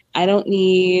Mia. I don't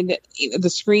need the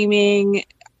screaming.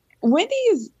 Wendy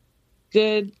is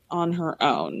good on her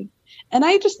own. And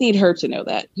I just need her to know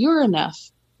that you're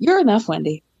enough. You're enough,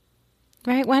 Wendy.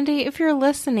 Right, Wendy, if you're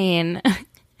listening.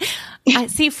 I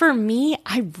see, for me,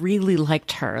 I really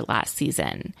liked her last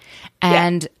season.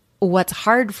 And what's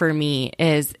hard for me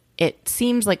is it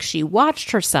seems like she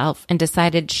watched herself and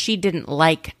decided she didn't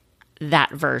like that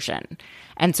version.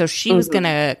 And so she was going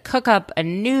to cook up a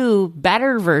new,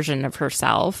 better version of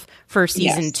herself for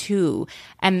season 2.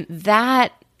 And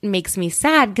that makes me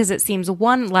sad because it seems,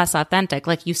 one, less authentic.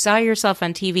 Like, you saw yourself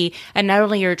on TV, and not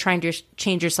only you're trying to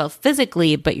change yourself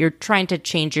physically, but you're trying to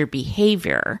change your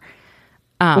behavior.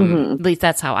 At least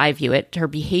that's how I view it. Her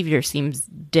behavior seems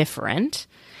different.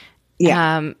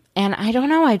 Yeah. And I don't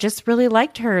know. I just really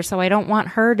liked her, so I don't want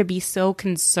her to be so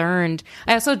concerned.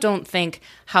 I also don't think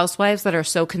housewives that are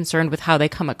so concerned with how they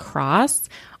come across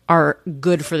are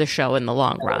good for the show in the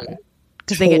long run.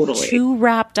 Because they get too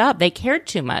wrapped up. They care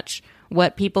too much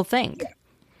what people think.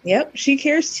 Yep. She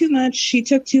cares too much. She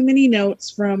took too many notes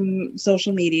from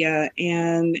social media.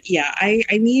 And I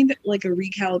need like a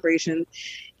recalibration.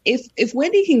 If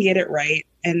Wendy can get it right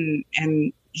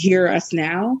and hear us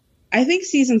now, I think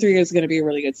season 3 is going to be a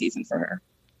really good season for her.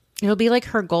 It'll be like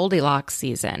her Goldilocks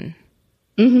season.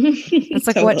 It's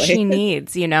like what she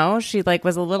needs, you know? She like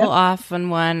was a little off on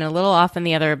one, a little off on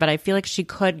the other, but I feel like she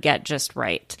could get just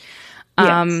right.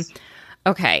 Yes.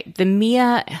 Okay, the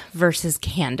Mia versus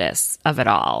Candace of it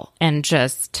all. And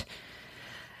just,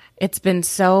 it's been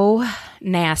so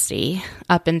nasty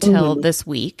up until this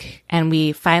week. And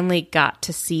we finally got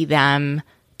to see them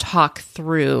talk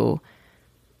through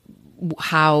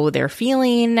how they're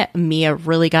feeling. Mia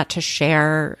really got to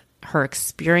share her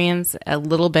experience a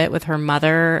little bit with her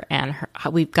mother, and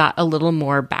we've got a little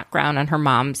more background on her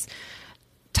mom's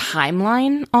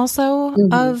timeline also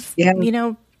of, you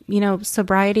know,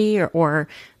 sobriety or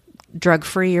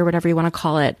drug-free or whatever you want to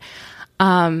call it.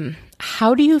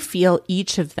 How do you feel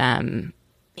each of them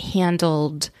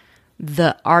handled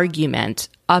the argument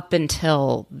up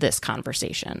until this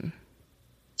conversation?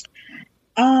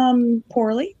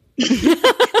 Poorly.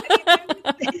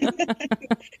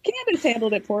 Candace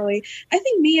handled it poorly. I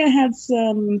think Mia had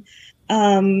some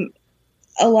a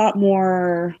lot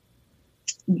more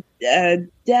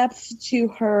depth to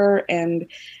her and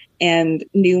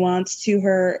nuance to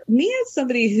her. Mia's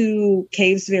somebody who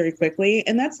caves very quickly,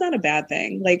 and that's not a bad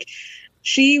thing. Like,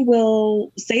 she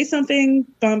will say something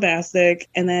bombastic,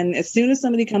 and then as soon as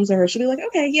somebody comes to her, she'll be like,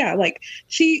 okay, yeah, like,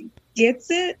 she gets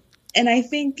it. And I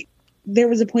think there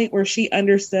was a point where she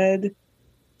understood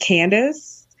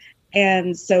Candace,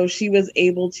 and so she was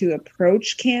able to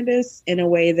approach Candace in a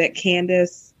way that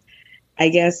Candace, I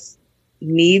guess,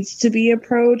 needs to be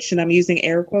approached. And I'm using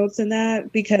air quotes in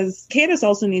that because Candace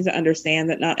also needs to understand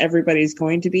that not everybody's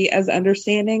going to be as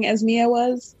understanding as Mia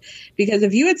was. Because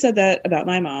if you had said that about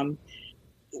my mom,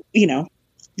 you know,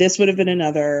 this would have been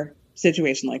another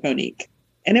situation like Monique.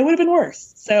 And it would have been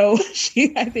worse. So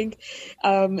I think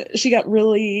she got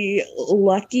really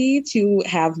lucky to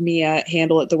have Mia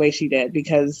handle it the way she did,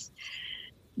 because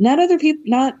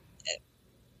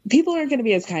people aren't going to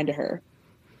be as kind to her.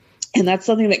 And that's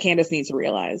something that Candace needs to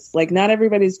realize. Like, not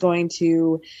everybody's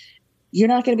you're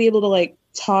not going to be able to like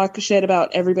talk shit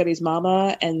about everybody's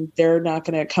mama, and they're not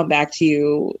going to come back to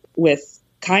you with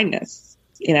kindness,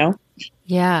 you know?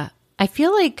 Yeah. I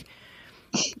feel like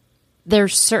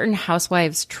there's certain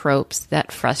housewives tropes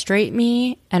that frustrate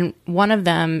me. And one of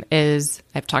them is,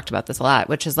 I've talked about this a lot,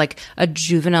 which is like a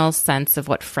juvenile sense of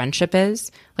what friendship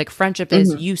is. Like, friendship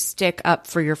is you stick up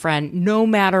for your friend no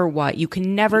matter what. You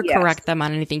can never correct them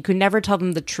on anything. You can never tell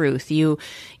them the truth. You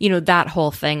know, that whole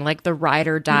thing, like the ride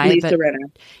or die. Lisa Rinna.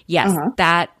 Yes,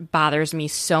 that bothers me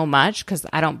so much because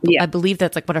I believe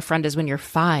that's like what a friend is when you're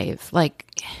 5.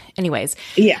 Like, anyways.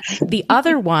 Yeah. The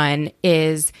other one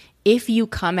is, if you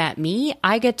come at me,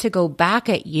 I get to go back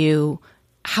at you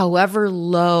however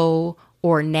low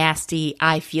or nasty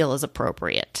I feel is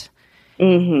appropriate.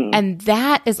 And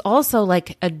that is also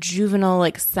like a juvenile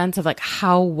like sense of like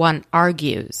how one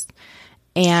argues.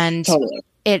 And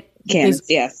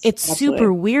it's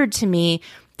super weird to me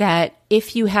that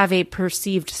if you have a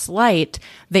perceived slight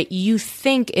that you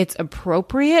think it's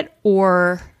appropriate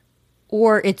or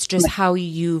or it's just how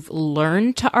you've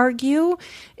learned to argue,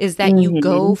 is that you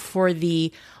go for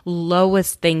the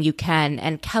lowest thing you can.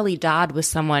 And Kelly Dodd was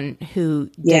someone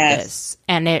who did this,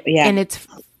 and it's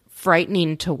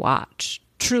frightening to watch,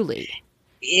 truly.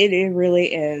 It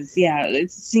really is. Yeah.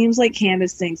 It seems like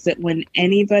Candace thinks that when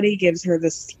anybody gives her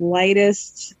the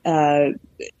slightest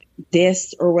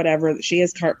diss or whatever, that she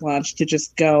has carte blanche to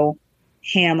just go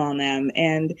ham on them.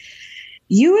 And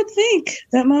you would think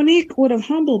that Monique would have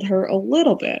humbled her a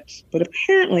little bit, but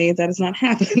apparently that has not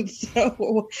happened.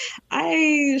 So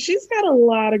she's got a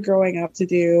lot of growing up to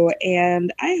do,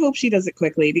 and I hope she does it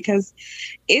quickly, because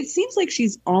it seems like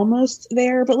she's almost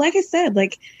there. But like I said,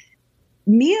 like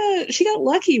Mia, she got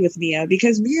lucky with Mia,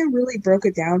 because Mia really broke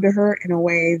it down to her in a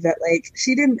way that, like,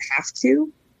 she didn't have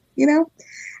to, you know?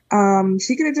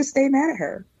 She could have just stayed mad at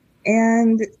her.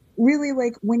 And really,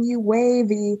 like, when you weigh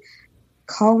the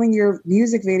calling your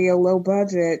music video low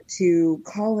budget to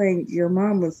calling your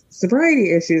mom with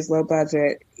sobriety issues low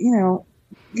budget, you know,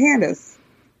 Candace,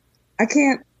 I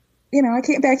can't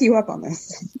back you up on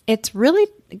this. It's really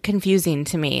confusing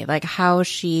to me, like how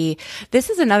this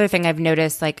is another thing I've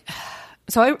noticed, like,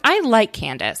 so I like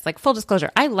Candace, like, full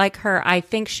disclosure, I like her. I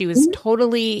think she was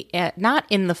totally not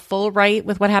in the full right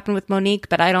with what happened with Monique,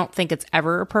 but I don't think it's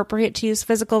ever appropriate to use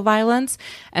physical violence.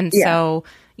 And so,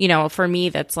 you know, for me,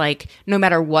 that's like, no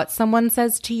matter what someone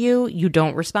says to you, you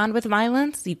don't respond with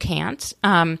violence. You can't.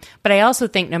 But I also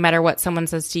think no matter what someone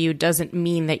says to you doesn't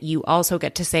mean that you also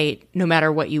get to say no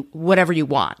matter whatever you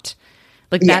want.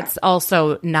 Like, that's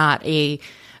also not a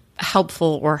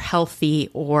helpful or healthy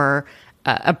or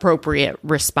appropriate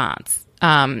response.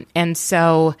 And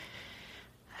so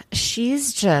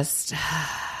she's a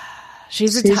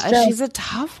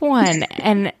tough one.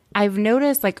 And I've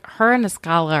noticed, like, her and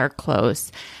Escala are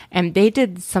close, and they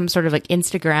did some sort of like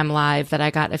Instagram live that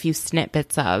I got a few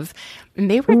snippets of,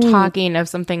 and they were talking of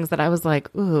some things that I was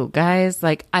like, ooh, guys,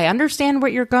 like, I understand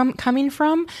where you're coming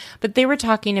from, but they were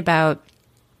talking about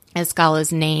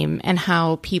Escala's name and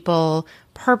how people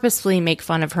purposefully make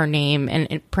fun of her name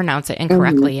and pronounce it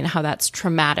incorrectly, and how that's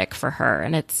traumatic for her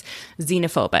and it's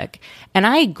xenophobic. And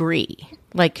I agree.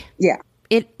 Like,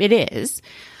 it is.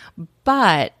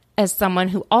 But as someone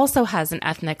who also has an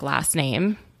ethnic last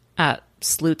name,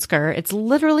 Slutsker, it's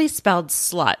literally spelled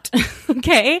slut.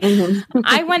 Okay?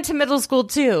 I went to middle school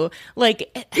too.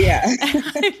 Like,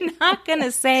 I'm not going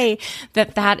to say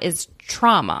that is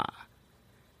trauma.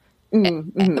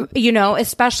 You know,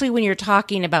 especially when you're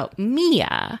talking about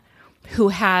Mia, who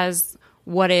has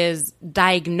what is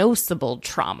diagnosable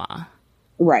trauma.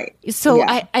 Right. So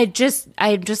I'm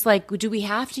just like, do we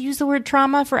have to use the word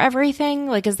trauma for everything?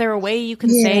 Like, is there a way you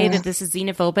can say that this is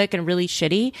xenophobic and really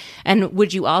shitty? And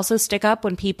would you also stick up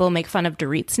when people make fun of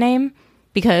Dorit's name?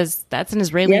 Because that's an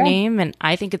Israeli name, and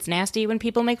I think it's nasty when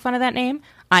people make fun of that name.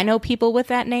 I know people with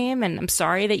that name, and I'm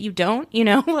sorry that you don't, you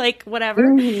know, like, whatever.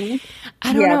 I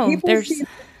don't know. People see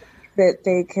that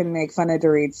they can make fun of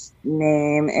Dorit's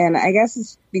name, and I guess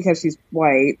it's because she's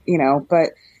white, you know, but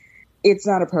it's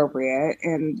not appropriate.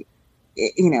 And,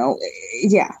 you know,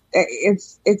 I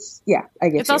guess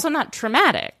it's also not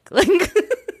traumatic. Like,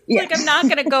 I'm not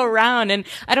going to go around, and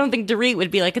I don't think Dorit would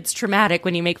be like, it's traumatic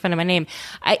when you make fun of my name.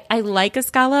 I like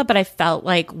Escala, but I felt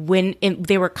like when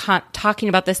they were talking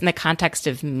about this in the context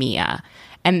of Mia,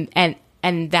 and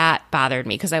that bothered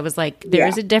me, because I was like, there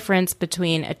is a difference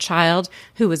between a child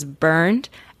who was burned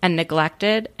and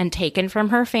neglected and taken from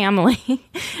her family.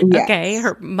 Okay,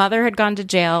 her mother had gone to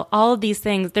jail, all of these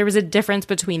things. There was a difference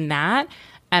between that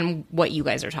and what you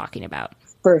guys are talking about.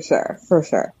 For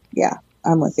sure. Yeah,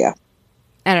 I'm with you.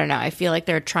 I don't know. I feel like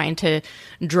they're trying to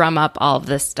drum up all of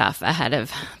this stuff ahead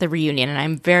of the reunion, and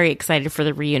I'm very excited for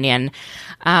the reunion.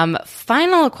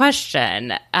 Final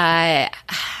question.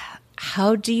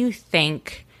 How do you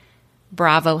think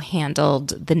Bravo handled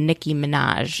the Nicki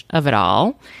Minaj of it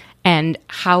all? And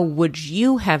how would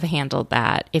you have handled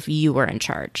that if you were in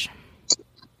charge?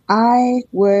 I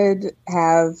would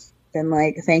have been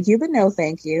like, thank you, but no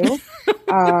thank you.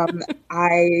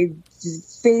 I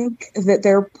think that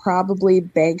they're probably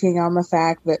banking on the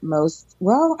fact that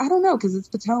I don't know, because it's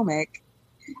Potomac.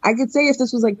 I could say if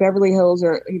this was like Beverly Hills,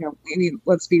 or, you know, I mean,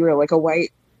 let's be real, like a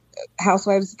white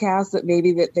Housewives cast, that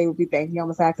maybe that they would be banking on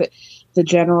the fact that the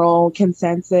general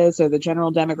consensus or the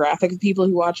general demographic of people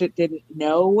who watch it didn't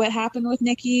know what happened with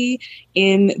Nikki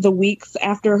in the weeks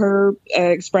after her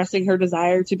expressing her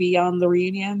desire to be on the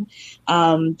reunion.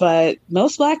 But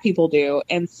most Black people do.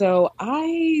 And so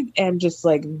I am just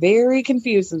like very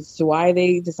confused as to why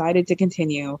they decided to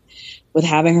continue with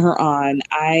having her on.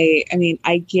 I mean,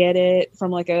 I get it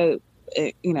from like a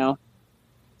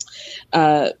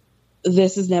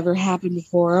this has never happened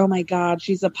before. Oh my God,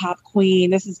 she's a pop queen.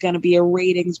 This is going to be a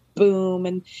ratings boom.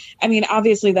 And I mean,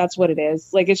 obviously that's what it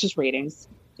is. Like, it's just ratings.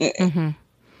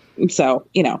 Mm-hmm. So,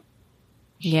 you know.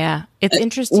 Yeah. It's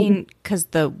interesting because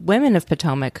the women of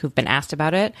Potomac who've been asked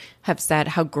about it have said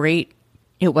how great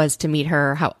it was to meet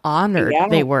her, how honored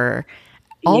they were.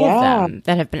 All of them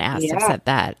that have been asked have said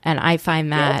that. And I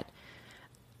find that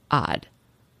odd.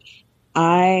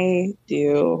 I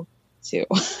do too.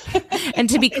 And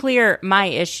to be clear, my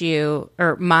issue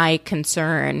or my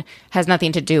concern has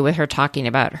nothing to do with her talking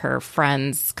about her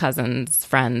friends, cousins,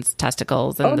 friends'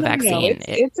 testicles and the vaccine. No.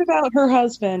 It's about her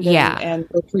husband and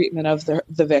the treatment of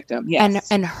the victim.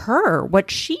 Yes. And her, what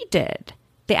she did,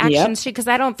 the actions because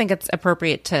I don't think it's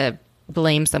appropriate to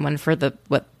blame someone for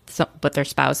what their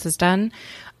spouse has done.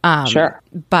 Sure.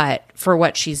 But for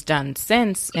what she's done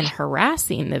since in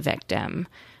harassing the victim,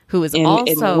 who is in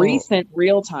recent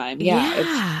real time.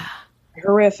 Yeah. It's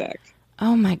horrific.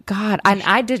 Oh my God. And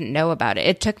I didn't know about it.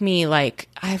 It took me I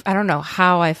don't know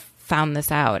how I found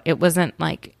this out. It wasn't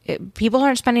people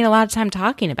aren't spending a lot of time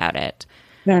talking about it.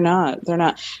 They're not.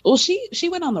 Well, she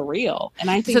went on The Real, and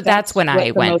I think so that's when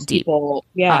I went deep on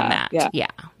that. Yeah.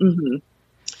 Mm-hmm.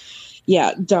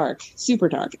 Yeah. Dark, super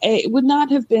dark. It would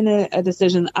not have been a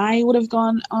decision I would have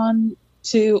gone on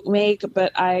to make,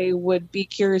 but I would be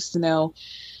curious to know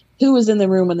who was in the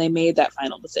room when they made that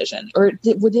final decision, or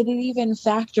did it even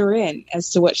factor in as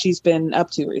to what she's been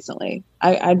up to recently?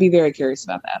 I'd be very curious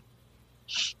about that.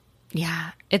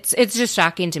 Yeah, it's just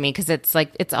shocking to me because it's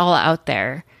it's all out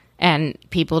there, and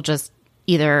people just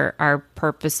either are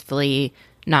purposefully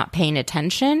not paying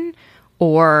attention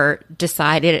or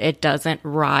decided it doesn't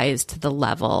rise to the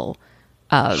level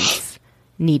of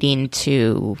needing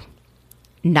to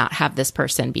not have this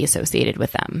person be associated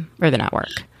with them or the network.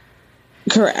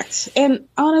 Correct. And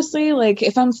honestly,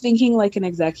 if I'm thinking like an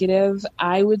executive,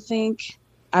 I would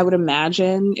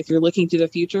imagine if you're looking to the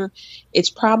future, it's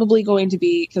probably going to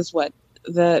be because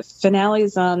the finale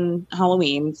is on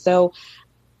Halloween. So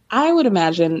I would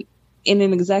imagine in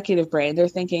an executive brain, they're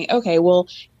thinking, okay, well,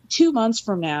 2 months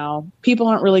from now, people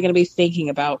aren't really going to be thinking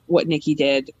about what Nikki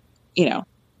did,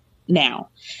 now.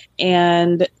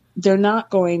 And they're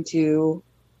not going to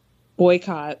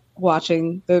boycott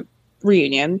watching the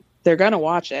reunion. They're going to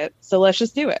watch it. So let's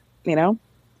just do it,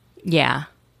 Yeah.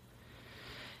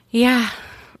 Yeah.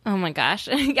 Oh my gosh.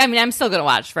 I mean, I'm still going to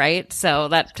watch, right? So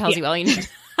that tells you all you need.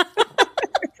 I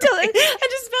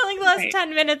just spent the last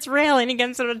 10 minutes railing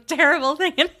against what a terrible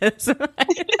thing it is.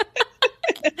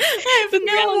 I have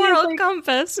no moral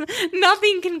compass.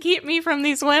 Nothing can keep me from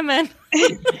these women.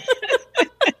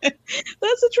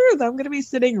 That's the truth. I'm going to be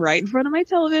sitting right in front of my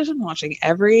television, watching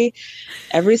every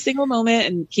single moment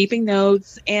and keeping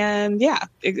notes. And yeah.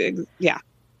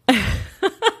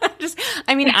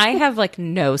 I have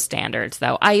no standards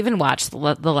though. I even watched the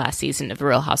last season of The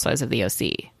Real Housewives of the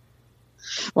OC.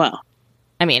 Well,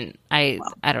 I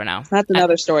don't know. That's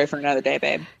another story for another day,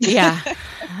 babe. Yeah.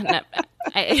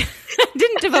 I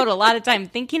didn't devote a lot of time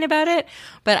thinking about it,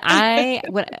 but I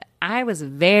was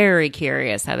very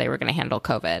curious how they were going to handle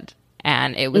COVID.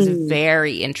 And it was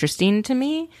very interesting to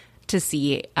me to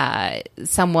see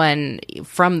someone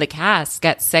from the cast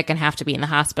get sick and have to be in the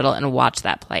hospital and watch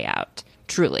that play out.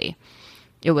 Truly.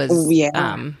 It was,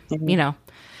 and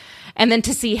then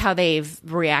to see how they've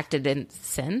reacted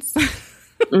since.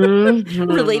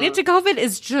 Related to COVID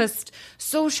is just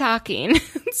so shocking.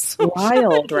 So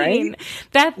wild, shocking.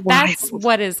 Right? That's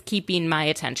what is keeping my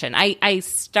attention. I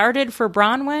started for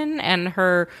Bronwyn and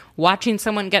her watching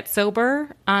someone get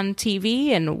sober on TV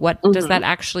and what does that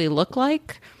actually look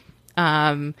like?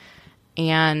 And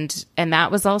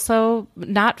that was also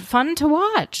not fun to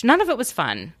watch. None of it was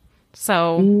fun.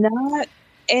 So not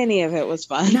any of it was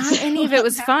fun. Not any of it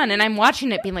was fun. And I'm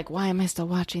watching it being like, why am I still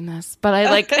watching this? But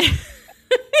I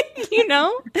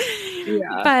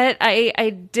Yeah. But I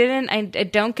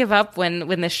don't give up when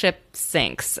the ship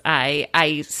sinks.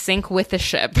 I sink with the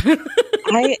ship.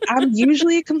 I'm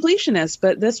usually a completionist,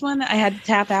 but this one I had to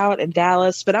tap out in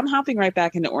Dallas, but I'm hopping right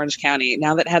back into Orange County.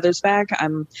 Now that Heather's back,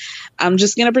 I'm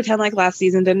just going to pretend like last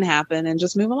season didn't happen and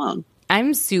just move along.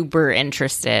 I'm super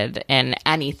interested in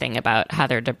anything about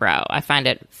Heather Dubrow. I find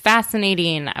it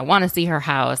fascinating. I want to see her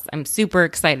house. I'm super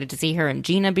excited to see her and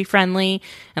Gina be friendly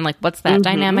and what's that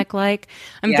dynamic like?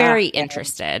 I'm very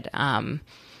interested in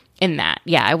that.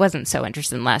 Yeah, I wasn't so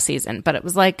interested in last season, but it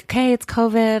was okay, it's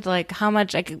COVID. How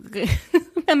much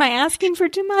am I asking for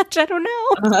too much? I don't know.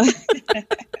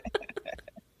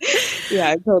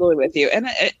 Yeah, I'm totally with you. And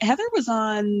Heather was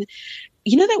on...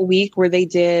 that week where they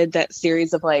did that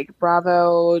series of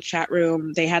Bravo chat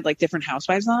room, they had different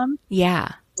housewives on.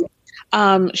 Yeah.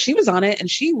 She was on it and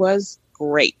she was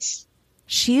great.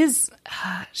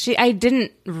 I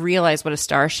didn't realize what a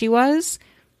star she was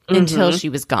until she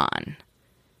was gone.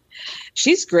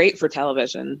 She's great for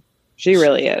television. She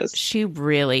really is. She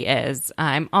really is.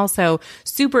 I'm also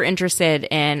super interested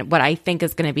in what I think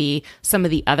is going to be some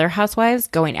of the other housewives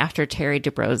going after Terry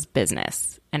Dubrow's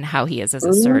business and how he is as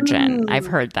a surgeon. I've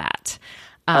heard that.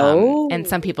 And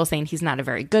some people saying he's not a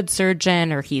very good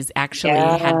surgeon, or he's actually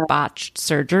had botched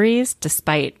surgeries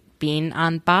despite being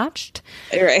on botched.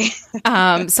 Right.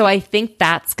 So I think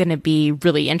that's going to be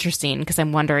really interesting, because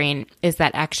I'm wondering, is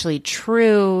that actually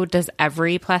true? Does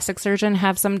every plastic surgeon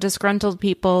have some disgruntled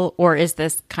people, or is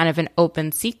this kind of an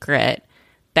open secret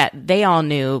that they all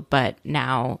knew but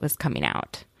now is coming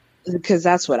out? Because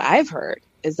that's what I've heard,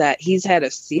 is that he's had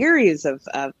a series of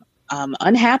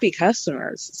unhappy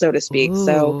customers, so to speak. Ooh.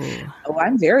 So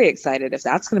I'm very excited if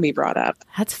that's going to be brought up.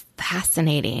 That's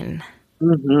fascinating.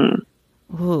 Mm-hmm.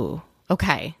 Ooh,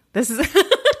 okay. This is,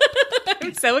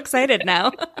 I'm so excited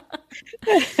now.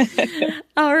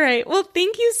 All right. Well,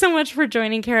 thank you so much for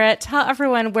joining, Kara. Tell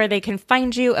everyone where they can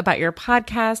find you, about your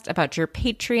podcast, about your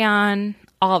Patreon,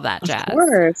 all that jazz. Of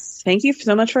course. Thank you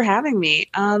so much for having me.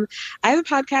 I have a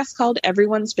podcast called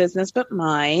Everyone's Business But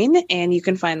Mine, and you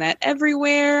can find that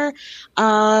everywhere.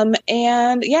 And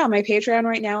yeah, my Patreon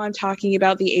right now, I'm talking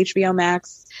about the HBO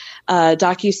Max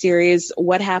docuseries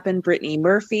What Happened Brittany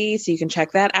Murphy. So you can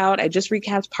check that out. I just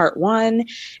recapped part 1,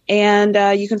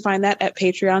 and you can find that at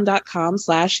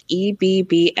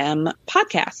patreon.com/EBBM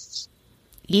podcast.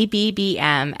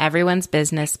 EBBM, Everyone's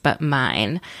Business But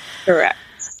Mine. Correct.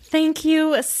 Thank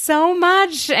you so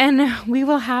much. And we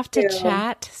will have to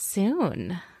chat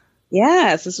soon.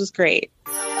 Yes, this was great.